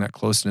experiencing that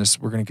closeness.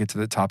 We're going to get to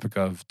the topic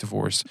of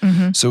divorce.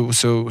 So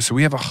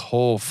we have a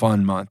whole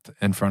fun month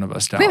in front of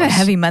us, Dallas. We have a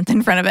heavy month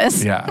in front of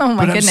us. Yeah. Oh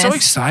my goodness. I'm so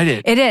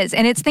excited. It is.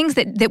 And it's things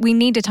that we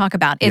need to talk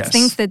about. It's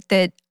things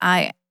that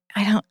I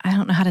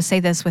don't know how to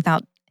say this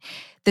without,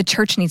 the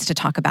church needs to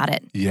talk about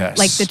it. Yes.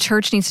 Like the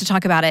church needs to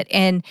talk about it.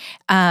 And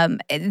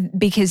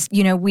because,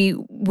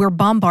 we're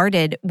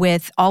bombarded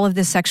with all of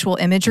this sexual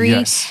imagery.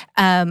 Yes.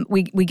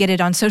 We get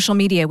it on social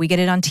media. We get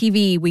it on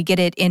TV. We get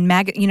it in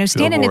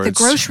standing at the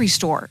grocery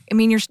store. I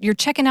mean, you're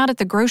checking out at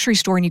the grocery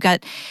store and you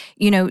got,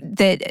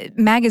 the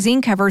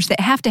magazine covers that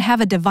have to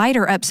have a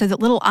divider up so that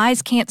little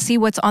eyes can't see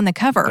what's on the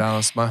cover.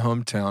 Dallas, my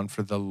hometown,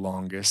 for the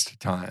longest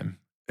time,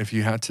 if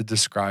you had to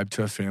describe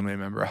to a family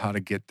member how to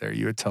get there,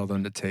 you would tell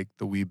them to take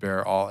the We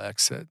Bear All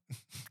exit.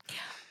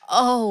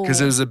 Oh.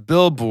 Because it was a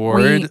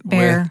billboard. We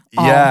Bear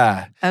All.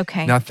 Yeah.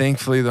 Okay. Now,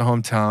 thankfully, the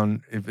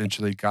hometown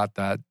eventually got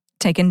that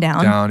taken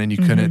down. And you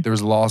couldn't, there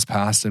was laws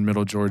passed in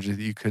Middle Georgia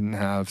that you couldn't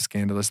have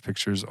scandalous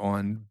pictures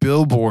on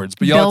billboards.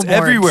 But y'all, it's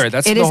everywhere.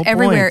 That's the whole point. It is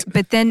everywhere.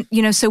 But then,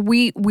 so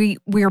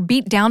we're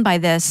beat down by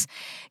this,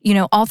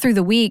 all through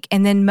the week.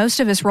 And then most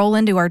of us roll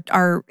into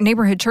our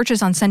neighborhood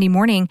churches on Sunday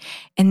morning,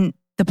 and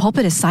the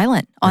pulpit is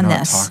silent on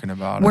this.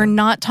 We're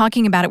not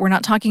talking about it. We're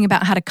not talking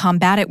about how to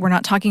combat it. We're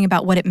not talking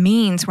about what it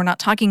means. We're not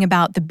talking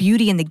about the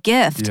beauty and the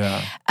gift.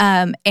 Yeah.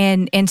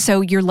 And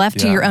so you're left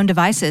to your own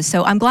devices.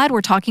 So I'm glad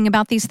we're talking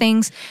about these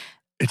things.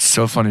 It's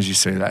so fun as you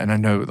say that. And I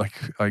know like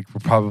we're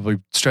probably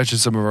stretching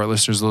some of our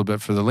listeners a little bit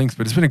for the length,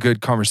 but it's been a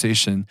good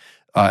conversation.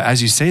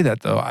 As you say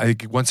that, though,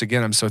 once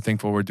again, I'm so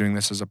thankful we're doing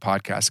this as a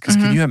podcast. Because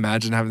can you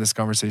imagine having this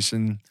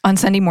conversation on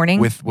Sunday morning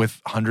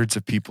with hundreds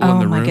of people in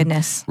the room? Oh my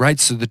goodness! Right.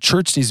 So the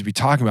church needs to be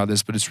talking about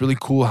this, but it's really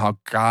cool how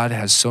God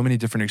has so many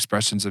different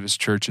expressions of His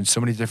church in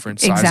so many different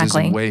sizes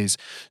and ways.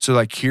 So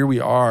like here we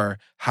are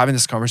having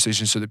this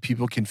conversation so that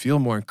people can feel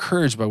more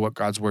encouraged by what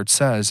God's word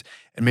says,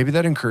 and maybe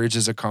that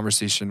encourages a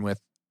conversation with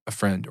a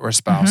friend or a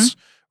spouse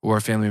or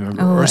a family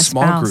member or a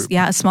small spouse. group.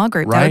 Yeah, a small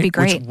group. Right? That would be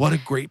great. What a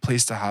great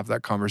place to have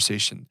that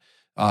conversation.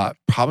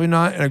 Probably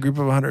not in a group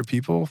of 100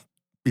 people,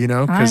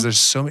 because Right. there's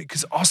so many,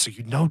 because also,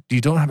 you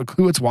don't have a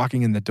clue what's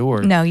walking in the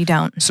door. No, you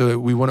don't. So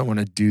we wouldn't want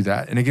to do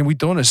that. And again, we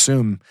don't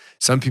assume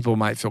some people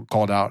might feel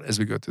called out as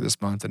we go through this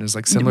month. And it's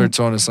like similar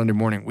to on a Sunday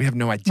morning. We have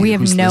no idea. We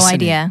have who's no listening.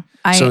 idea.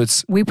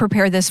 We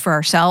prepare this for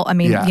ourselves. I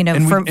mean, Yeah.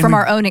 from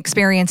our own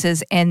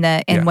experiences and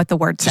what the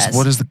word Just says.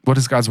 what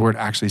does God's word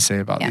actually say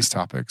about these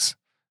topics?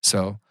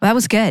 So Well, that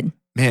was good.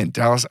 man,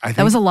 Dallas, I think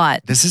That was a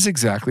lot. this is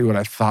exactly what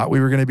I thought we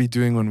were going to be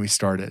doing when we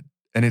started.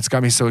 And it's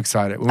got me so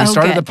excited. When we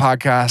started good. the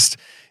podcast,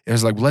 it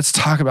was like, let's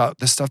talk about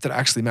the stuff that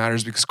actually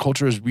matters, because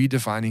culture is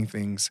redefining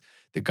things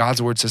that God's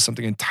word says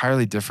something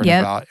entirely different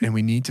Yep. about. And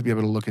we need to be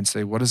able to look and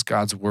say, what does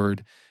God's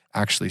word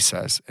actually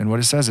says? And what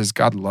it says is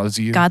God loves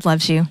you God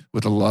loves you.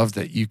 with a love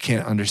that you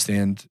can't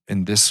understand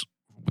in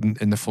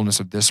the fullness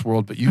of this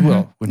world, but you Mhm.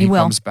 will when You he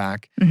will. comes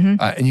back. hmm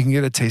And you can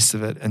get a taste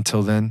of it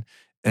until then.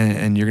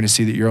 And you're going to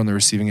see that you're on the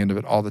receiving end of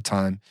it all the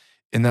time.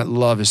 And that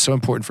love is so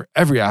important for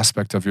every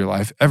aspect of your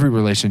life, every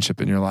relationship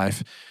in your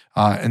life.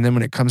 And then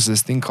when it comes to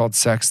this thing called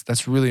sex,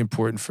 that's really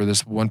important for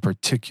this one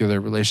particular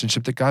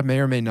relationship that God may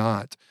or may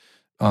not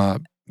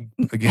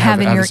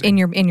Have in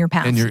your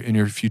past. in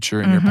your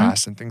future, in your Mhm.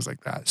 past, and things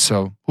like that.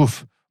 So,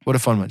 what a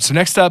fun one. So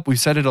next up, we've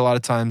said it a lot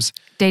of times: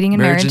 Dating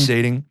and marriage marriage. and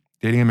dating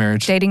and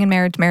marriage. Dating and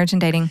marriage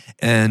and dating.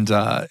 And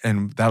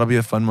that'll be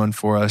a fun one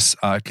for us.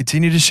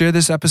 Continue to share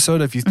this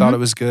episode if you thought it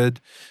was good.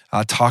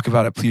 Talk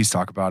about it. Please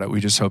talk about it. We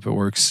just hope it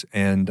works.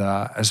 And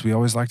as we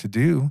always like to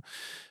do,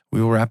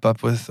 we will wrap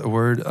up with a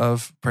word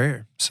of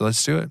prayer. So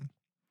let's do it.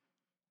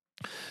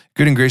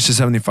 Good and gracious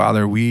Heavenly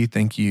Father, we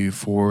thank you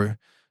for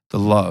the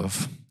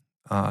love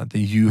that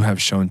you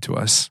have shown to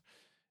us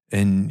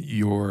in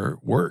your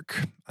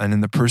work and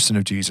in the person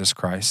of Jesus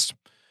Christ.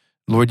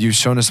 Lord, you've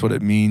shown us what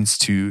it means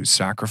to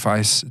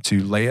sacrifice,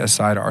 to lay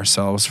aside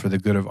ourselves for the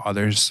good of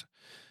others,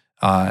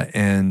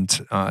 and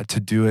to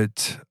do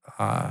it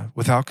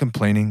without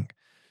complaining,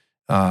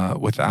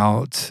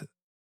 without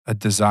a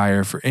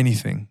desire for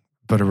anything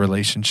but a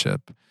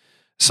relationship.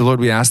 So, Lord,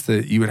 we ask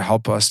that you would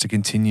help us to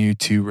continue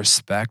to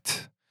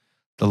respect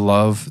the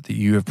love that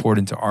you have poured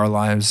into our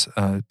lives,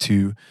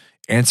 to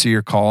answer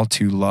your call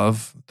to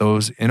love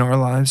those in our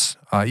lives,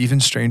 even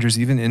strangers,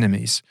 even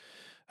enemies,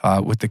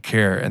 with the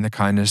care and the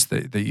kindness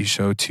that you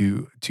show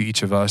to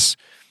each of us.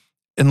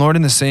 And Lord,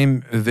 in the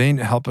same vein,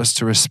 help us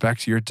to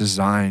respect your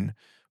design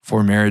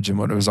for marriage and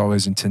what it was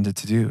always intended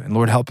to do. And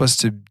Lord, help us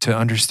to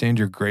understand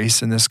your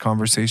grace in this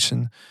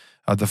conversation,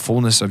 the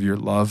fullness of your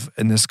love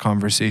in this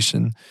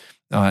conversation,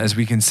 as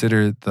we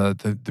consider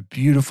the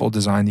beautiful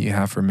design that you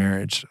have for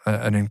marriage,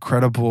 an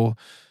incredible,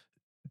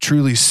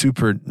 truly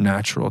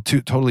supernatural,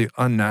 totally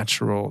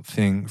unnatural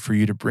thing for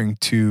you to bring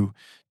two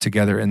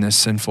together in this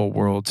sinful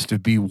world, to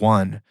be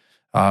one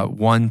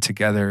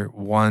together,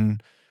 one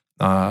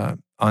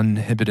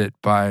uninhibited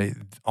by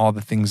all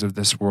the things of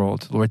this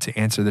world, Lord, to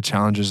answer the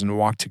challenges and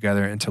walk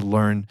together and to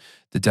learn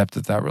the depth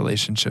of that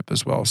relationship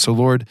as well. So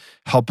Lord,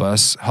 help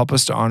us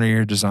to honor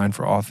your design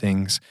for all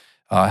things.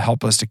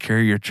 Help us to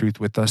carry your truth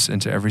with us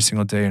into every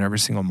single day and every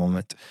single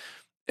moment.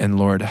 And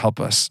Lord, help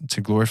us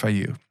to glorify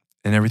you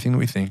in everything that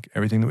we think,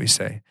 everything that we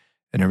say,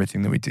 and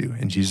everything that we do.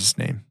 In Jesus'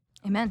 name.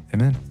 Amen.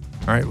 Amen.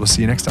 All right, we'll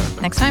see you next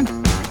time. Next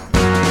time.